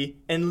Call of Duty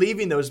and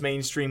leaving those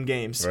mainstream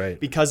games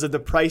because of the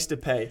price to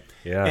pay.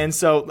 Yeah. And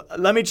so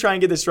let me try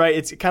and get this right.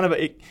 It's kind of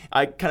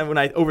when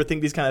I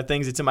overthink these kind of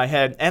things, it's in my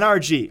head.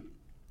 NRG,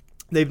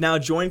 they've now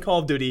joined Call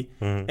of Duty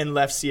and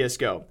left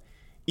CSGO.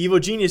 Evil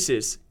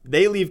Geniuses,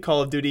 they leave Call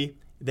of Duty,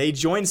 they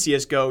join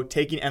CSGO,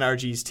 taking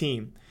NRG's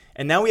team.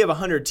 And now we have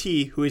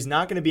 100T, who is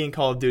not going to be in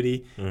Call of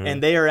Duty,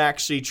 and they are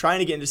actually trying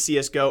to get into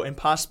CSGO and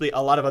possibly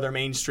a lot of other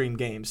mainstream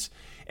games.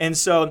 And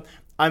so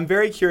I'm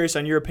very curious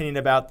on your opinion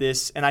about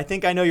this, and I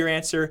think I know your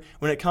answer.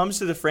 When it comes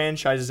to the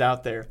franchises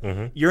out there,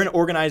 you're an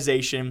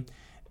organization.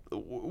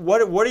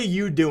 What are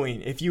you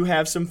doing if you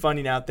have some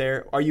funding out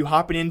there? Are you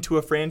hopping into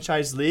a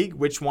franchise league?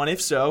 Which one,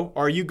 if so?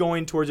 Or are you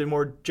going towards a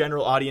more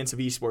general audience of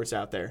esports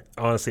out there?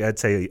 Honestly, I'd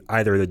say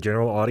either the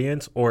general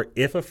audience, or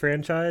if a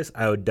franchise,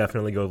 I would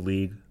definitely go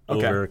league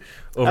over.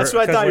 That's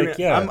what I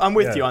thought. I'm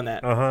with you on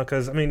that.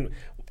 Because, I mean,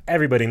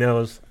 everybody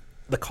knows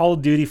the Call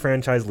of Duty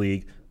franchise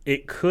league,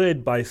 it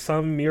could, by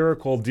some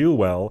miracle, do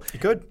well.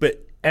 It could.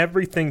 But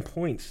everything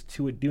points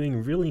to it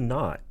doing really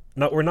not.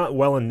 We're not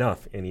well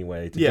enough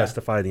anyway to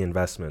justify the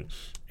investment.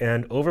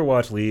 And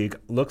Overwatch League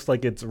looks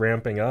like it's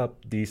ramping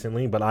up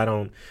decently, but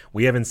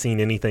we haven't seen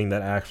anything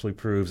that actually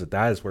proves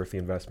that is worth the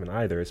investment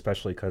either,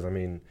 especially because, I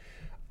mean,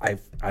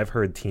 I've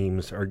heard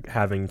teams are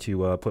having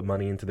to put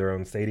money into their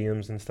own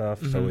stadiums and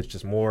stuff, so it's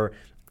just more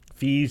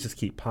fees just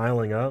keep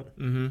piling up.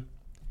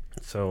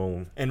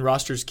 So and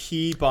rosters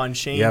keep on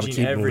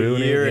changing every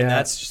year, and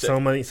that's just so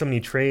many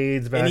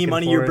trades. Back any and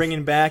money forth. You're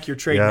bringing back, you're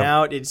trading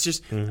out. It's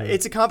just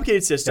it's a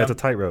complicated system. That's a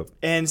tightrope,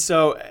 and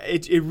so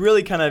it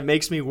really kind of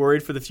makes me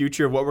worried for the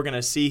future of what we're going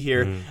to see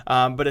here.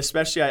 But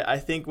especially, I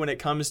think when it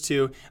comes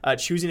to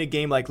choosing a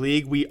game like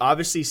League, we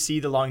obviously see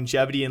the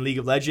longevity in League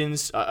of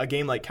Legends. A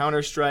game like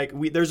Counter-Strike,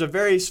 there's a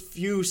very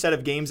few set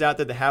of games out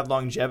there that have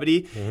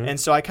longevity, and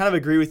so I kind of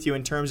agree with you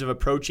in terms of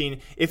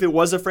approaching. If it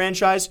was a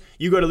franchise,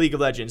 you go to League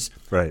of Legends.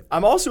 Right.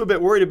 I'm also a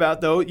bit worried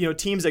about, though,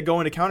 teams that go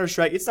into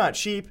Counter-Strike. It's not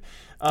cheap.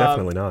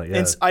 Definitely not, yeah.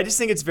 And I just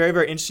think it's very,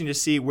 very interesting to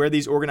see where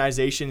these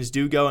organizations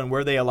do go and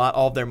where they allot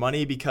all of their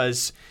money,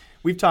 because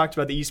we've talked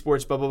about the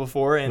esports bubble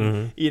before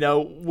and,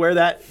 where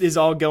that is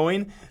all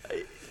going.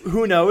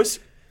 Who knows?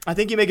 I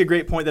think you make a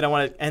great point that I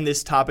want to end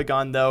this topic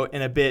on, though,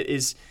 in a bit,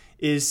 is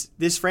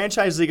this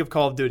franchise league of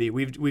Call of Duty.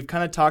 We've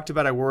kind of talked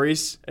about our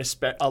worries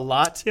a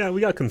lot. Yeah,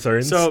 we got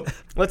concerns. So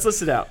let's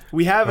list it out.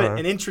 We have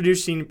an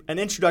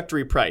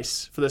introductory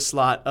price for the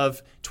slot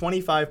of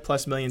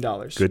 $25+ million.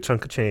 Good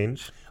chunk of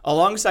change.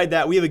 Alongside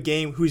that, we have a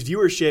game whose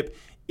viewership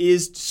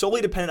is solely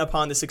dependent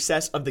upon the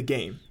success of the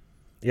game.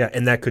 Yeah,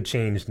 and that could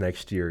change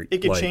next year. It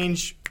could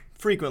change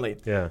frequently.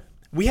 Yeah.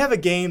 We have a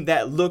game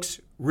that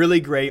looks really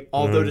great,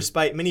 although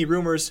despite many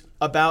rumors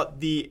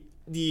about the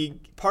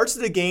parts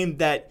of the game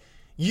that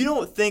you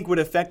don't think would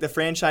affect the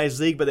franchise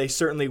league, but they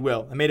certainly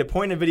will. I made a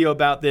point in a video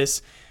about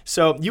this.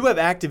 So you have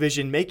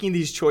Activision making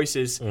these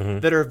choices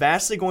that are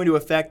vastly going to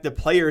affect the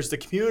players, the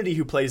community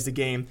who plays the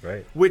game,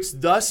 which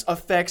thus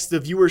affects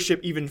the viewership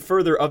even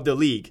further of the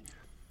league.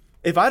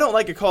 If I don't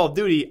like a Call of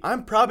Duty,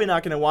 I'm probably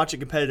not going to watch it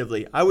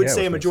competitively. I would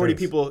say a majority of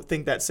people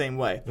think that same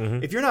way.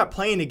 If you're not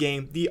playing a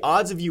game, the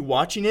odds of you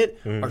watching it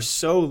are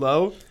so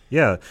low.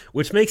 Yeah,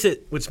 which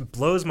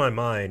blows my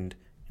mind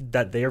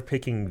that they are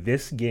picking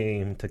this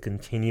game to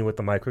continue with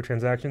the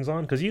microtransactions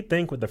on, because you'd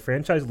think with the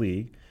franchise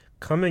league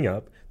coming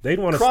up, they'd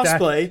want to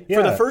crossplay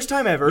for the first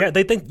time ever. Yeah,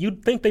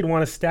 you'd think they'd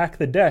want to stack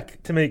the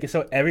deck to make it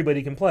so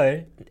everybody can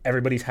play.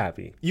 Everybody's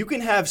happy. You can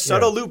have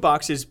subtle loot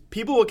boxes.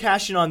 People will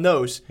cash in on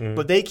those,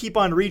 but they keep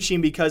on reaching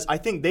because I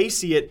think they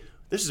see it.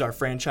 This is our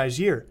franchise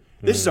year.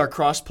 This is our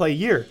cross-play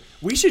year.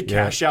 We should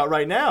cash out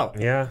right now.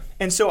 Yeah.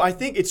 And so I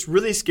think it's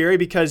really scary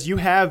because you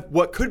have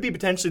what could be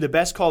potentially the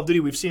best Call of Duty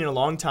we've seen in a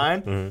long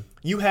time.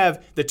 You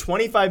have the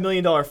 $25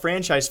 million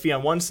franchise fee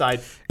on one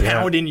side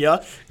pounding you.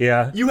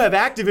 Yeah. You have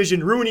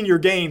Activision ruining your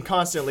game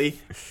constantly.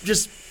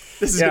 This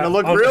is going to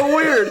look real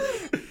weird.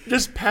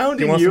 Just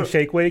pounding you. You want some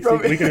shake weights?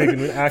 We can make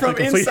it actually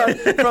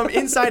complete. From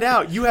inside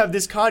out, you have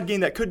this COD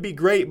game that could be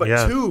great,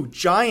 but two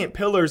giant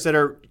pillars that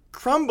are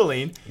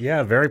crumbling.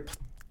 Yeah,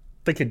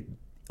 they could,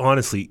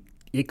 honestly,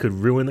 it could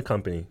ruin the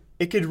company.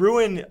 It could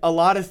ruin a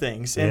lot of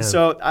things. And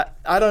so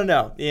I don't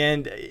know.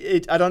 And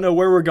I don't know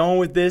where we're going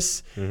with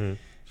this.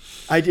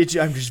 I'm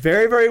just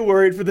very, very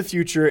worried for the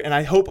future, and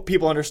I hope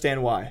people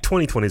understand why.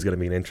 2020 is going to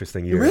be an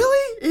interesting year.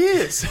 Really? It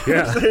is.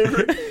 Yeah.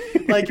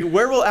 Like,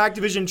 where will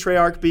Activision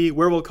Treyarch be?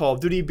 Where will Call of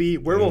Duty be?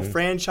 Where will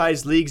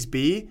franchise leagues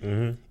be?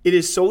 It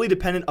is solely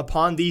dependent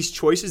upon these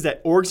choices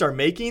that orgs are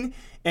making.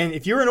 And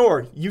if you're an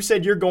org, you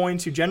said you're going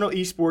to General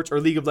Esports or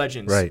League of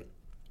Legends. Right.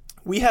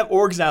 We have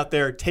orgs out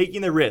there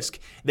taking the risk.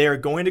 They are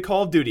going to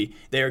Call of Duty.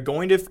 They are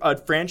going to a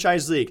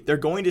franchise league. They're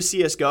going to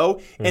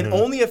CSGO. And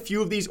only a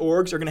few of these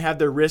orgs are going to have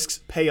their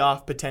risks pay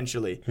off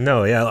potentially.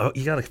 No,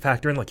 you got to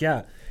factor in,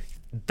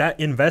 that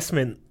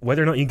investment,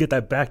 whether or not you get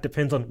that back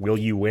depends on, will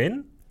you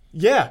win?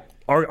 Yeah.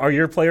 Are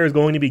your players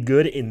going to be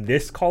good in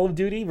this Call of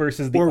Duty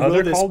versus the other Call of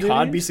Duty? Or will this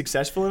COD be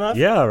successful enough?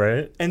 Yeah,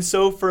 right. And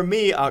so for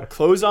me, I'll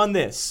close on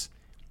this.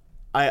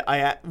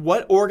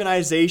 What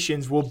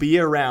organizations will be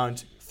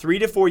around 3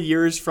 to 4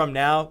 years from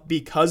now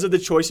because of the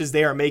choices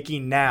they are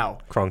making now?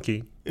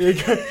 Cronky.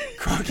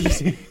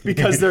 Cronkies,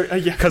 because they're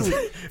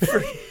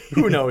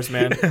who knows,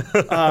 man.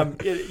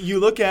 You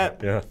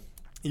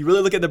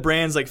really look at the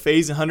brands like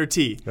FaZe and Hunter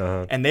T,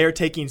 and they are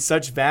taking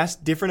such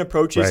vast different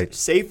approaches,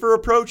 safer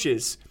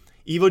approaches.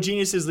 Evil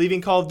Genius is leaving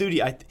Call of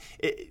Duty.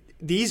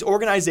 These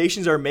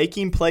organizations are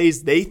making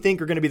plays they think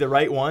are going to be the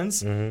right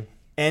ones.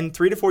 And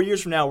 3 to 4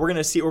 years from now, we're going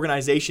to see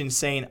organizations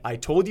saying, I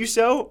told you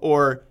so,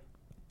 or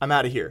I'm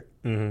out of here.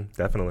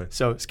 Definitely.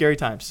 So, scary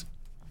times.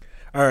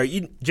 All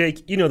right,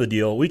 Jake, you know the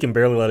deal. We can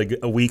barely let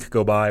a week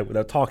go by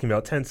without talking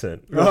about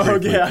Tencent. Oh,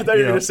 yeah. I thought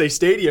you were going to say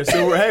Stadia.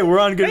 So, we're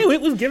on good. Hey,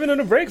 we've given it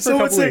a break for a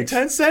couple weeks. So,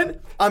 it's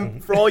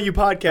Tencent? For all you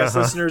podcast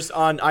listeners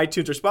on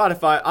iTunes or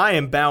Spotify, I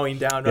am bowing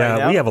down right now.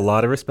 Yeah, we have a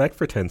lot of respect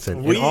for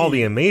Tencent and all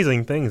the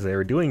amazing things they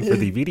are doing for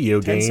the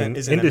video game industry. Tencent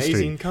is an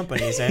amazing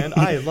company, and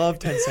I love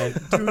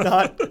Tencent. Do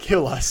not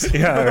kill us.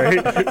 Yeah,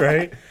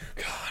 right?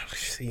 God,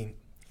 see,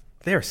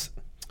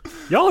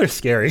 y'all are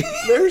scary.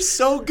 They're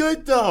so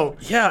good, though.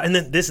 Yeah, and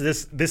then this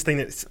thing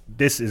is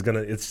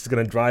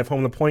gonna drive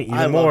home the point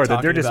even more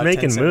that they're just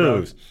making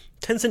moves. Bro.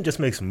 Tencent just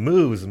makes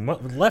moves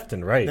left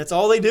and right. That's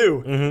all they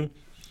do.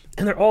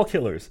 And they're all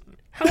killers.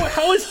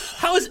 How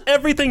is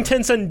everything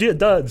Tencent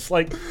does?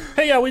 Like,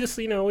 hey, yeah,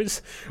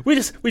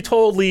 we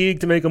told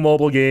League to make a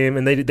mobile game,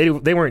 and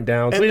they weren't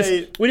down, so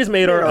we just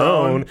made our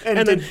own,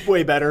 and did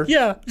way better.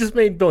 Yeah, just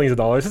made billions of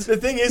dollars. The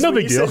thing is, when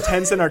you said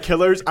Tencent are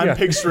killers, I'm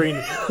picturing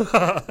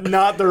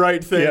not the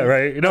right thing. Yeah,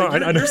 right.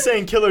 You're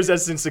saying killers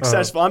as in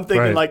successful. I'm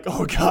thinking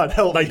oh God,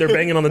 help! Like they're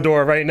banging on the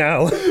door right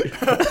now.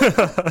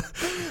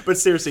 But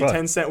seriously,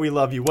 Tencent, we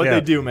love you. What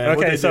they do, man?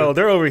 Okay, so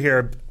they're over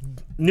here.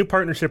 New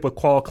partnership with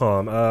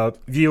Qualcomm.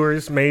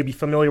 Viewers may be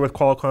familiar with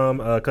Qualcomm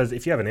because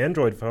if you have an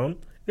Android phone,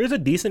 there's a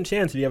decent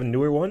chance if you have a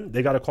newer one,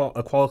 they got a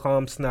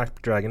Qualcomm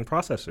Snapdragon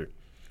processor.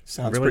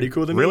 Sounds pretty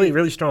cool to me. Really,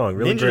 really strong.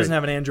 Really Ninja great. Doesn't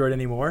have an Android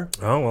anymore.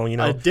 Oh, well,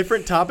 A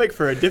different topic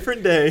for a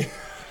different day.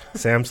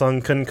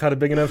 Samsung couldn't cut a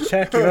big enough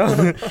check,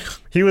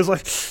 He was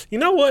like, you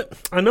know what?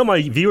 I know my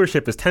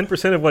viewership is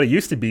 10% of what it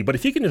used to be, but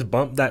if you can just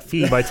bump that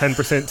fee by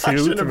 10% too. I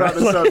shouldn't have brought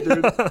this up,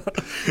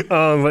 dude.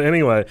 But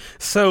anyway,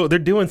 so they're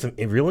doing some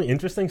really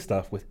interesting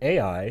stuff with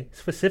AI,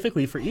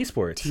 specifically for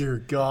esports. Dear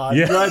God,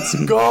 let's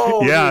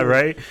go. Yeah,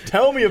 right?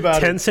 Tell me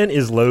about Tencent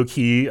is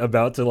low-key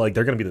about to,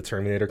 they're going to be the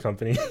Terminator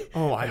company.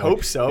 Oh, I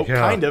hope so. Yeah.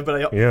 Kind of,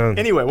 but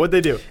anyway, what'd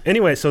they do?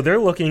 Anyway, so they're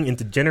looking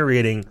into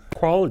generating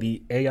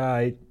quality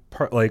AI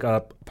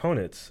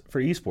opponents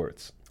for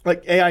esports.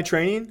 Like AI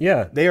training?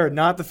 Yeah. They are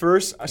not the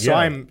first,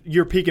 so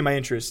you're piquing my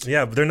interest.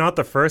 Yeah, but they're not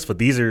the first,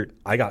 but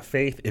I got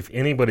faith. If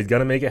anybody's going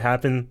to make it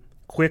happen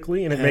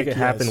quickly and make it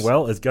happen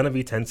well, it's going to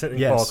be Tencent and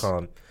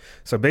Qualcomm.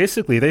 So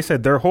basically, they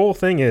said their whole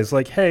thing is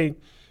hey,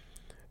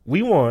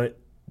 we want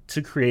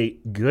to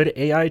create good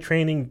AI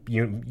training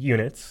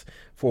units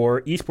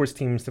for esports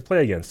teams to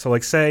play against. So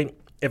say,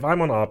 if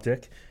I'm on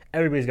Optic,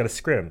 everybody's got a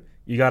scrim.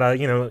 You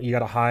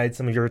gotta hide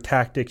some of your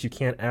tactics. You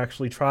can't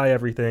actually try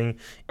everything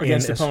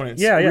against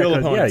opponents. Real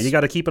opponents. Yeah, you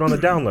got to keep it on the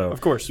down low. Of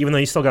course. Even though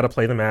you still got to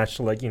play the match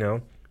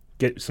to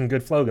get some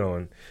good flow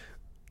going.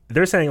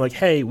 They're saying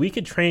hey, we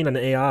could train an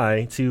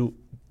AI to.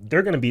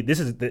 They're gonna be. This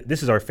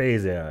is our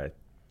FaZe AI.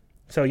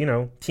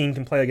 So team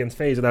can play against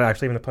FaZe without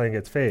actually even playing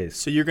against FaZe.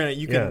 So you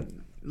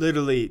can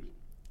literally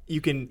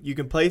you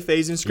can play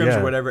FaZe in scrims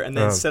or whatever, and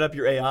then set up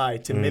your AI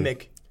to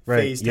mimic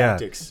FaZe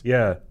tactics.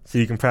 Yeah. So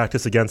you can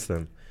practice against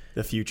them.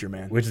 The future,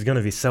 man. Which is going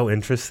to be so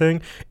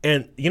interesting.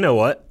 And you know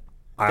what?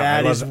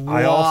 That is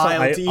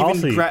wild to even I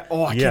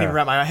can't even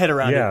wrap my head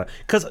around it. Yeah,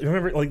 because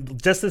remember, like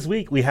just this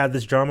week we had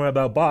this drama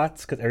about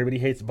bots because everybody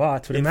hates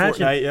bots. But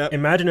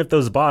imagine if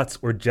those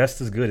bots were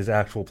just as good as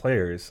actual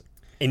players,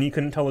 and you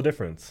couldn't tell the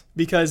difference.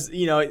 Because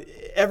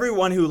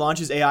everyone who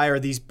launches AI or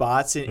these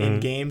bots in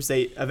games,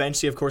 they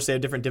eventually, of course, they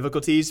have different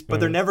difficulties, but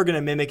they're never going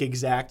to mimic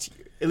exact.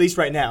 At least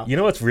right now. You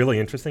know what's really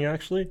interesting?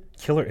 Actually,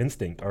 Killer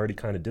Instinct already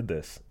kind of did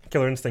this.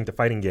 Killer Instinct, a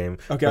fighting game.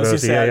 Okay, I was going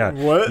to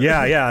say, what?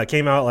 Yeah. It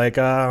came out like,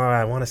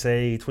 I want to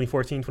say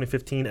 2014,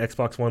 2015,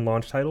 Xbox One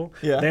launch title.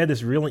 Yeah. They had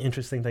this really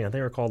interesting thing. I think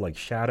they were called like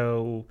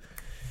Shadow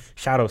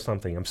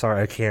something. I'm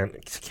sorry, I can't.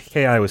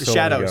 KI was so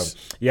long ago.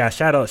 Yeah,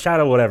 Shadow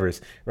whatevers,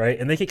 right?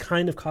 And they could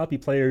kind of copy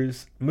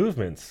players'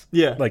 movements.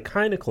 Yeah. Like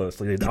kind of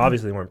closely.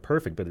 Obviously, they weren't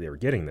perfect, but they were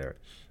getting there.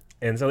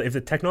 And so if the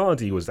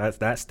technology was at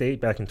that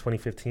state back in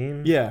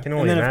 2015, yeah. I can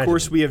only and then, imagine. Of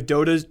course, we have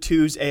Dota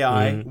 2's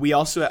AI. We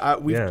also,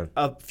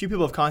 a few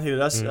people have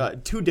contacted us.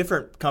 2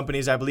 different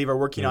companies, I believe, are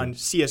working on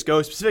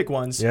CSGO specific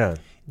ones. Yeah.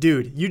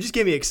 Dude, you just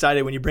get me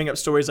excited when you bring up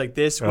stories like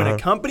this. When a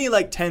company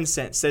like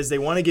Tencent says they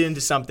want to get into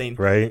something,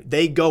 right?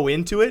 They go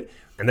into it.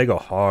 And they go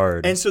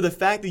hard. And so the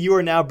fact that you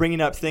are now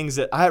bringing up things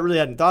that I really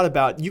hadn't thought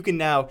about, you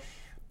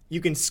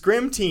can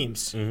scrim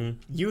teams.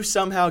 You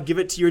somehow give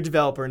it to your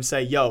developer and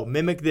say, yo,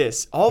 mimic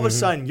this. All of a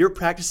sudden, you're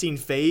practicing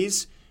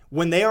phase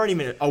when they aren't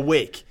even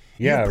awake.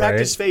 Yeah, you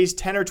practice phase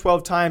 10 or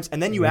 12 times,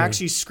 and then you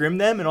actually scrim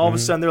them, and all of a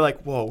sudden, they're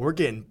like, whoa, we're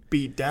getting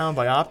beat down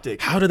by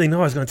Optic. How do they know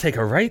I was going to take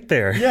a right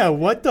there? Yeah,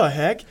 what the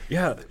heck?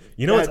 Yeah.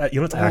 You know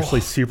what's actually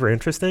super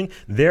interesting?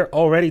 They're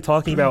already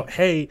talking about,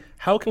 hey,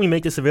 how can we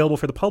make this available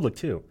for the public,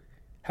 too?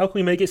 How can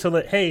we make it so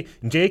that, hey,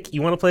 Jake,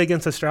 you want to play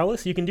against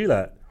Astralis? You can do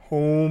that.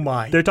 Oh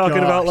my They're talking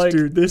about like,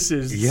 dude, this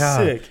is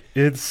sick.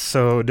 It's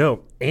so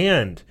dope.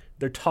 And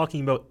they're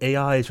talking about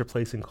AIs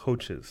replacing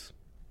coaches.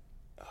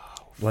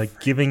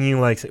 Like giving you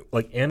like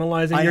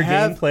analyzing your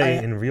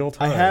gameplay in real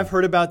time. I have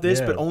heard about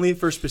this, but only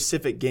for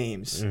specific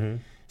games.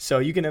 So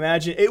you can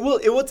imagine it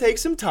will take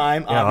some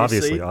time,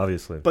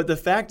 obviously. But the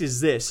fact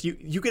is this,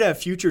 you could have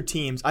future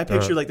teams. I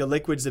picture like the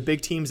Liquids, the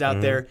big teams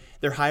out there,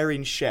 they're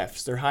hiring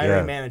chefs, they're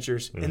hiring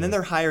managers, and then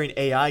they're hiring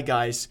AI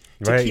guys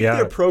to keep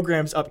their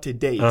programs up to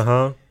date.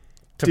 To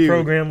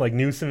program like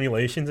new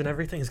simulations and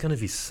everything is going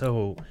to be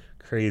so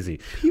crazy.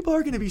 People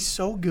are going to be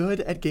so good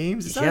at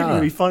games. It's not even going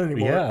to be fun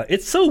anymore. Yeah,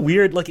 it's so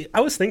weird. Like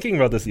I was thinking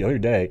about this the other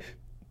day.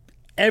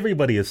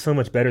 Everybody is so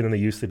much better than they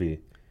used to be.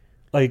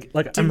 Like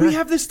did we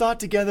have this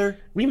thought together?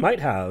 We might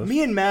have.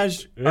 Me and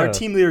Maj, our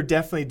team leader,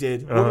 definitely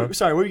did.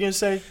 Sorry, what were you going to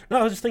say? No,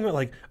 I was just thinking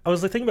about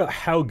thinking about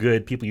how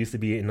good people used to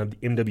be in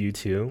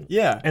MW2.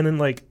 Yeah. And then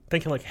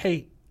thinking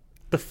hey,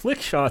 the flick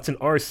shots in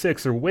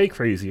R6 are way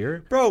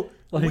crazier. Bro,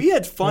 we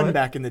had fun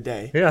back in the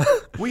day. Yeah.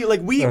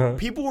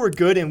 People were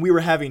good and we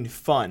were having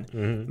fun.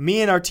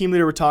 Me and our team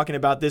leader were talking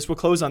about this. We'll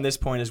close on this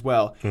point as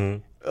well.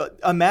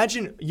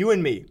 Imagine you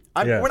and me.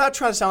 We're not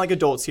trying to sound like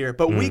adults here,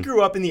 but we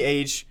grew up in the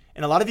age,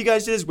 and a lot of you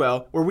guys did as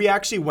well, where we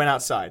actually went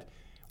outside.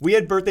 We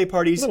had birthday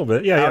parties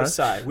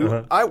outside.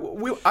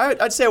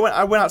 I'd say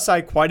I went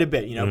outside quite a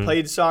bit.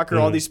 Played soccer,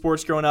 all these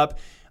sports growing up.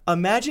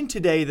 Imagine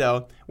today,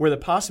 though, where the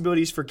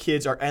possibilities for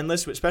kids are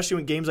endless, especially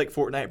when games like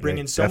Fortnite bring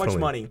in so much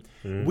money.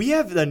 We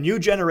have the new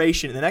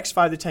generation in the next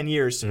 5 to 10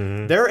 years.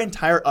 Their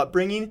entire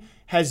upbringing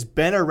has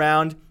been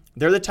around.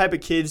 They're the type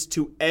of kids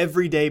to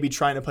every day be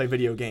trying to play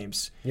video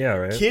games. Yeah,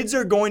 right. Kids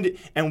are going to,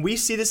 and we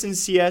see this in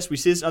CS, we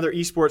see this in other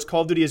esports,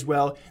 Call of Duty as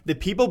well. The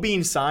people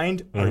being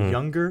signed are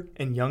younger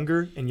and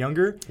younger and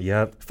younger.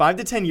 Yep. 5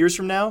 to 10 years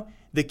from now,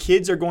 the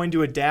kids are going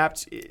to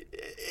adapt.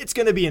 It's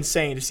going to be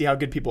insane to see how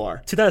good people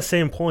are. To that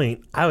same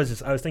point, I was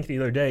thinking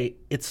the other day,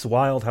 it's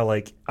wild how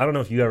I don't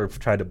know if you ever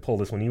tried to pull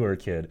this when you were a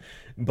kid,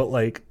 but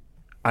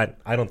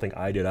I don't think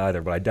I did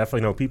either, but I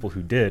definitely know people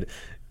who did,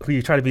 who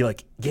you try to be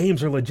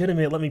games are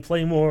legitimate, let me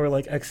play more,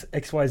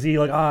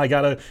 XYZ, I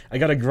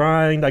gotta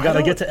grind, I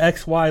gotta get to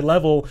XY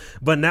level.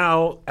 But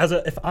now,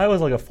 if I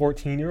was a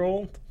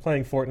 14-year-old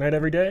playing Fortnite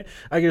every day,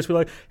 I could just be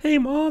like, hey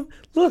mom,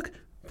 look,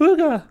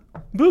 Booga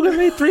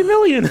made 3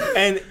 million.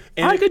 And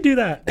I could do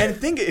that. And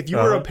think, if you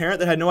were a parent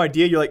that had no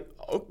idea, you're like,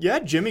 oh, yeah,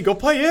 Jimmy, go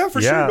play. Yeah,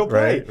 for sure, go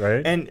play.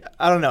 Right. And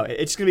I don't know.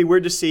 It's going to be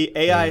weird to see.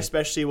 AI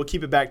especially, we'll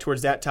keep it back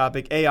towards that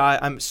topic. AI,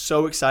 I'm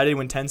so excited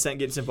when Tencent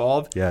gets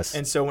involved. Yes.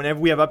 And so whenever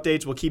we have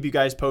updates, we'll keep you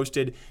guys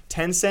posted.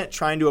 Tencent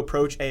trying to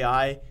approach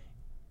AI,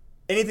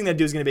 anything they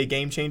do is going to be a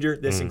game changer,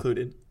 this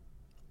included.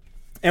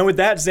 And with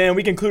that, Zan,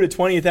 we conclude a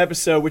 20th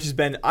episode, which has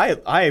been,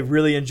 I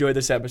really enjoyed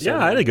this episode.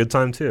 Yeah, I had a good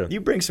time too. You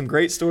bring some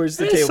great stories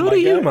to the table, so do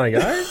you, my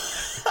guy.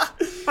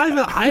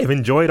 I've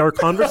enjoyed our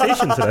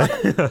conversation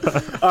today.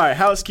 All right,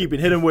 housekeeping.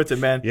 Hit him with it,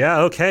 man.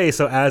 Yeah, okay.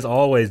 So as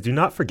always, do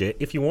not forget,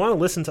 if you want to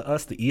listen to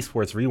us, the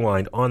Esports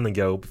Rewind, on the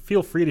go,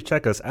 feel free to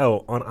check us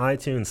out on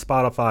iTunes,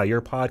 Spotify,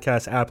 your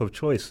podcast app of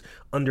choice,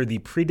 under the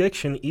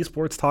Prediction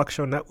Esports Talk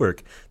Show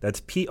Network.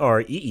 That's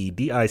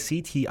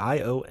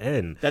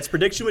PREEDICTION. That's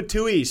Prediction with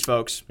 2 E's,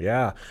 folks.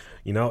 Yeah.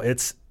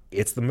 It's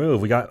it's the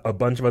move. We got a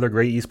bunch of other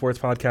great esports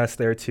podcasts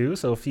there too.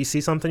 So if you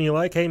see something you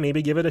like, hey,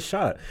 maybe give it a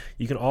shot.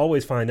 You can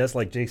always find us.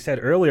 Like Jake said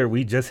earlier,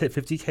 we just hit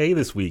 50K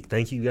this week.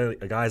 Thank you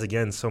guys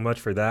again so much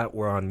for that.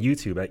 We're on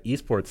YouTube at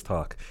Esports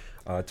Talk.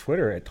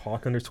 Twitter at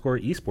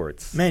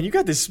talk_esports. Man, you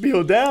got this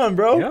spiel down,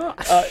 bro.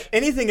 Yeah.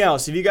 Anything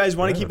else? If you guys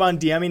want to keep on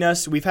DMing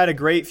us, we've had a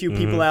great few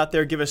people out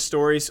there give us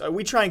stories.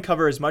 We try and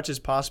cover as much as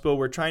possible.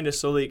 We're trying to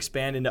slowly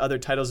expand into other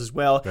titles as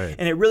well. Right.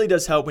 And it really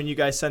does help when you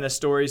guys send us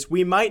stories.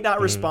 We might not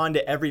respond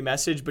to every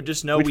message, but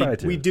just know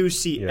we do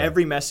see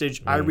every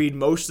message. I read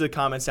most of the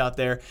comments out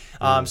there.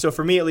 So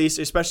for me at least,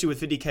 especially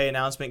with 50K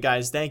announcement,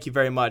 guys, thank you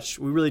very much.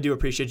 We really do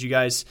appreciate you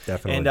guys.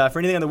 Definitely. And for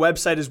anything on the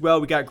website as well,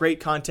 we got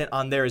great content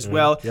on there as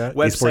well. Yeah,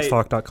 website,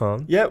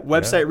 esportstalk.com. Yeah,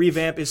 website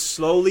revamp is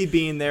slowly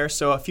being there.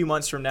 So a few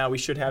months from now, we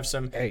should have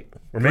some. Hey,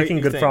 we're making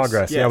good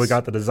progress. Yes. Yeah, we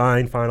got the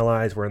design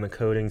finalized. We're in the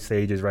coding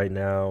stages right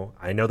now.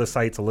 I know the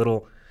site's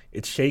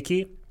it's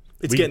shaky.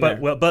 It's getting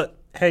there. But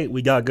hey,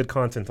 we got good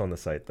content on the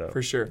site though.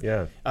 For sure.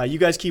 Yeah. You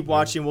guys keep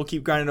watching. We'll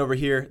keep grinding over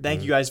here.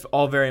 Thank you guys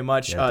all very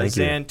much. Thank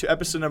Zan, you. to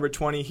episode number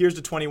 20. Here's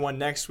the 21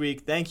 next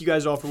week. Thank you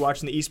guys all for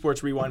watching the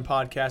Esports Rewind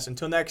podcast.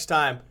 Until next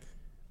time,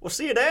 we'll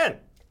see you then.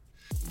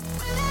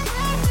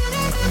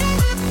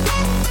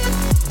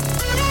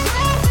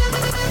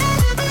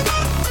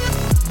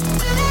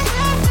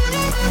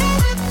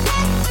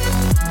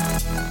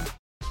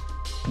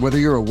 Whether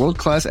you're a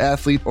world-class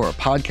athlete or a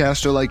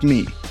podcaster like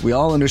me, we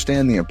all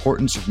understand the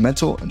importance of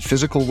mental and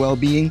physical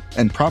well-being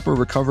and proper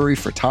recovery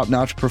for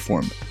top-notch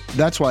performance.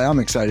 That's why I'm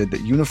excited that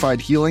Unified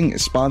Healing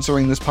is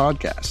sponsoring this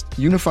podcast.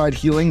 Unified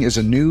Healing is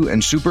a new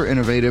and super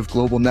innovative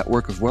global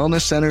network of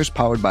wellness centers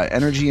powered by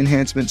Energy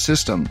Enhancement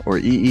System, or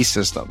EE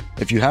System.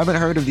 If you haven't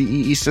heard of the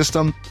EE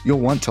System, you'll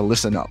want to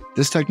listen up.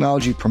 This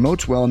technology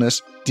promotes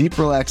wellness, deep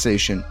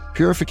relaxation,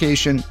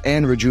 purification,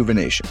 and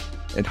rejuvenation.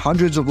 In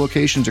hundreds of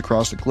locations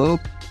across the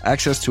globe,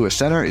 access to a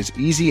center is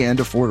easy and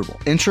affordable.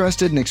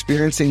 Interested in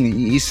experiencing the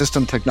EE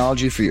System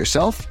technology for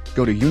yourself?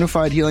 Go to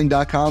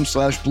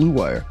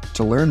unifiedhealing.com/bluewire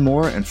to learn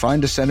more and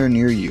find a center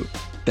near you.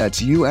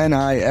 That's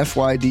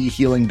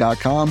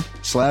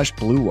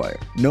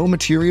unifydhealing.com/bluewire. No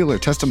material or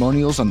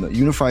testimonials on the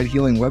Unified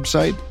Healing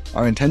website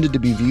are intended to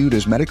be viewed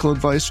as medical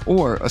advice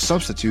or a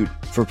substitute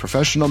for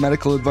professional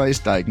medical advice,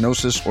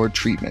 diagnosis, or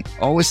treatment.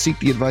 Always seek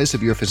the advice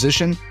of your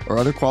physician or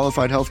other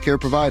qualified healthcare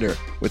provider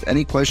with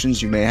any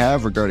questions you may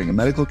have regarding a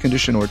medical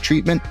condition or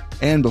treatment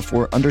and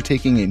before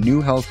undertaking a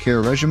new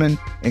healthcare regimen,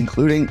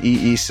 including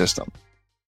EE System.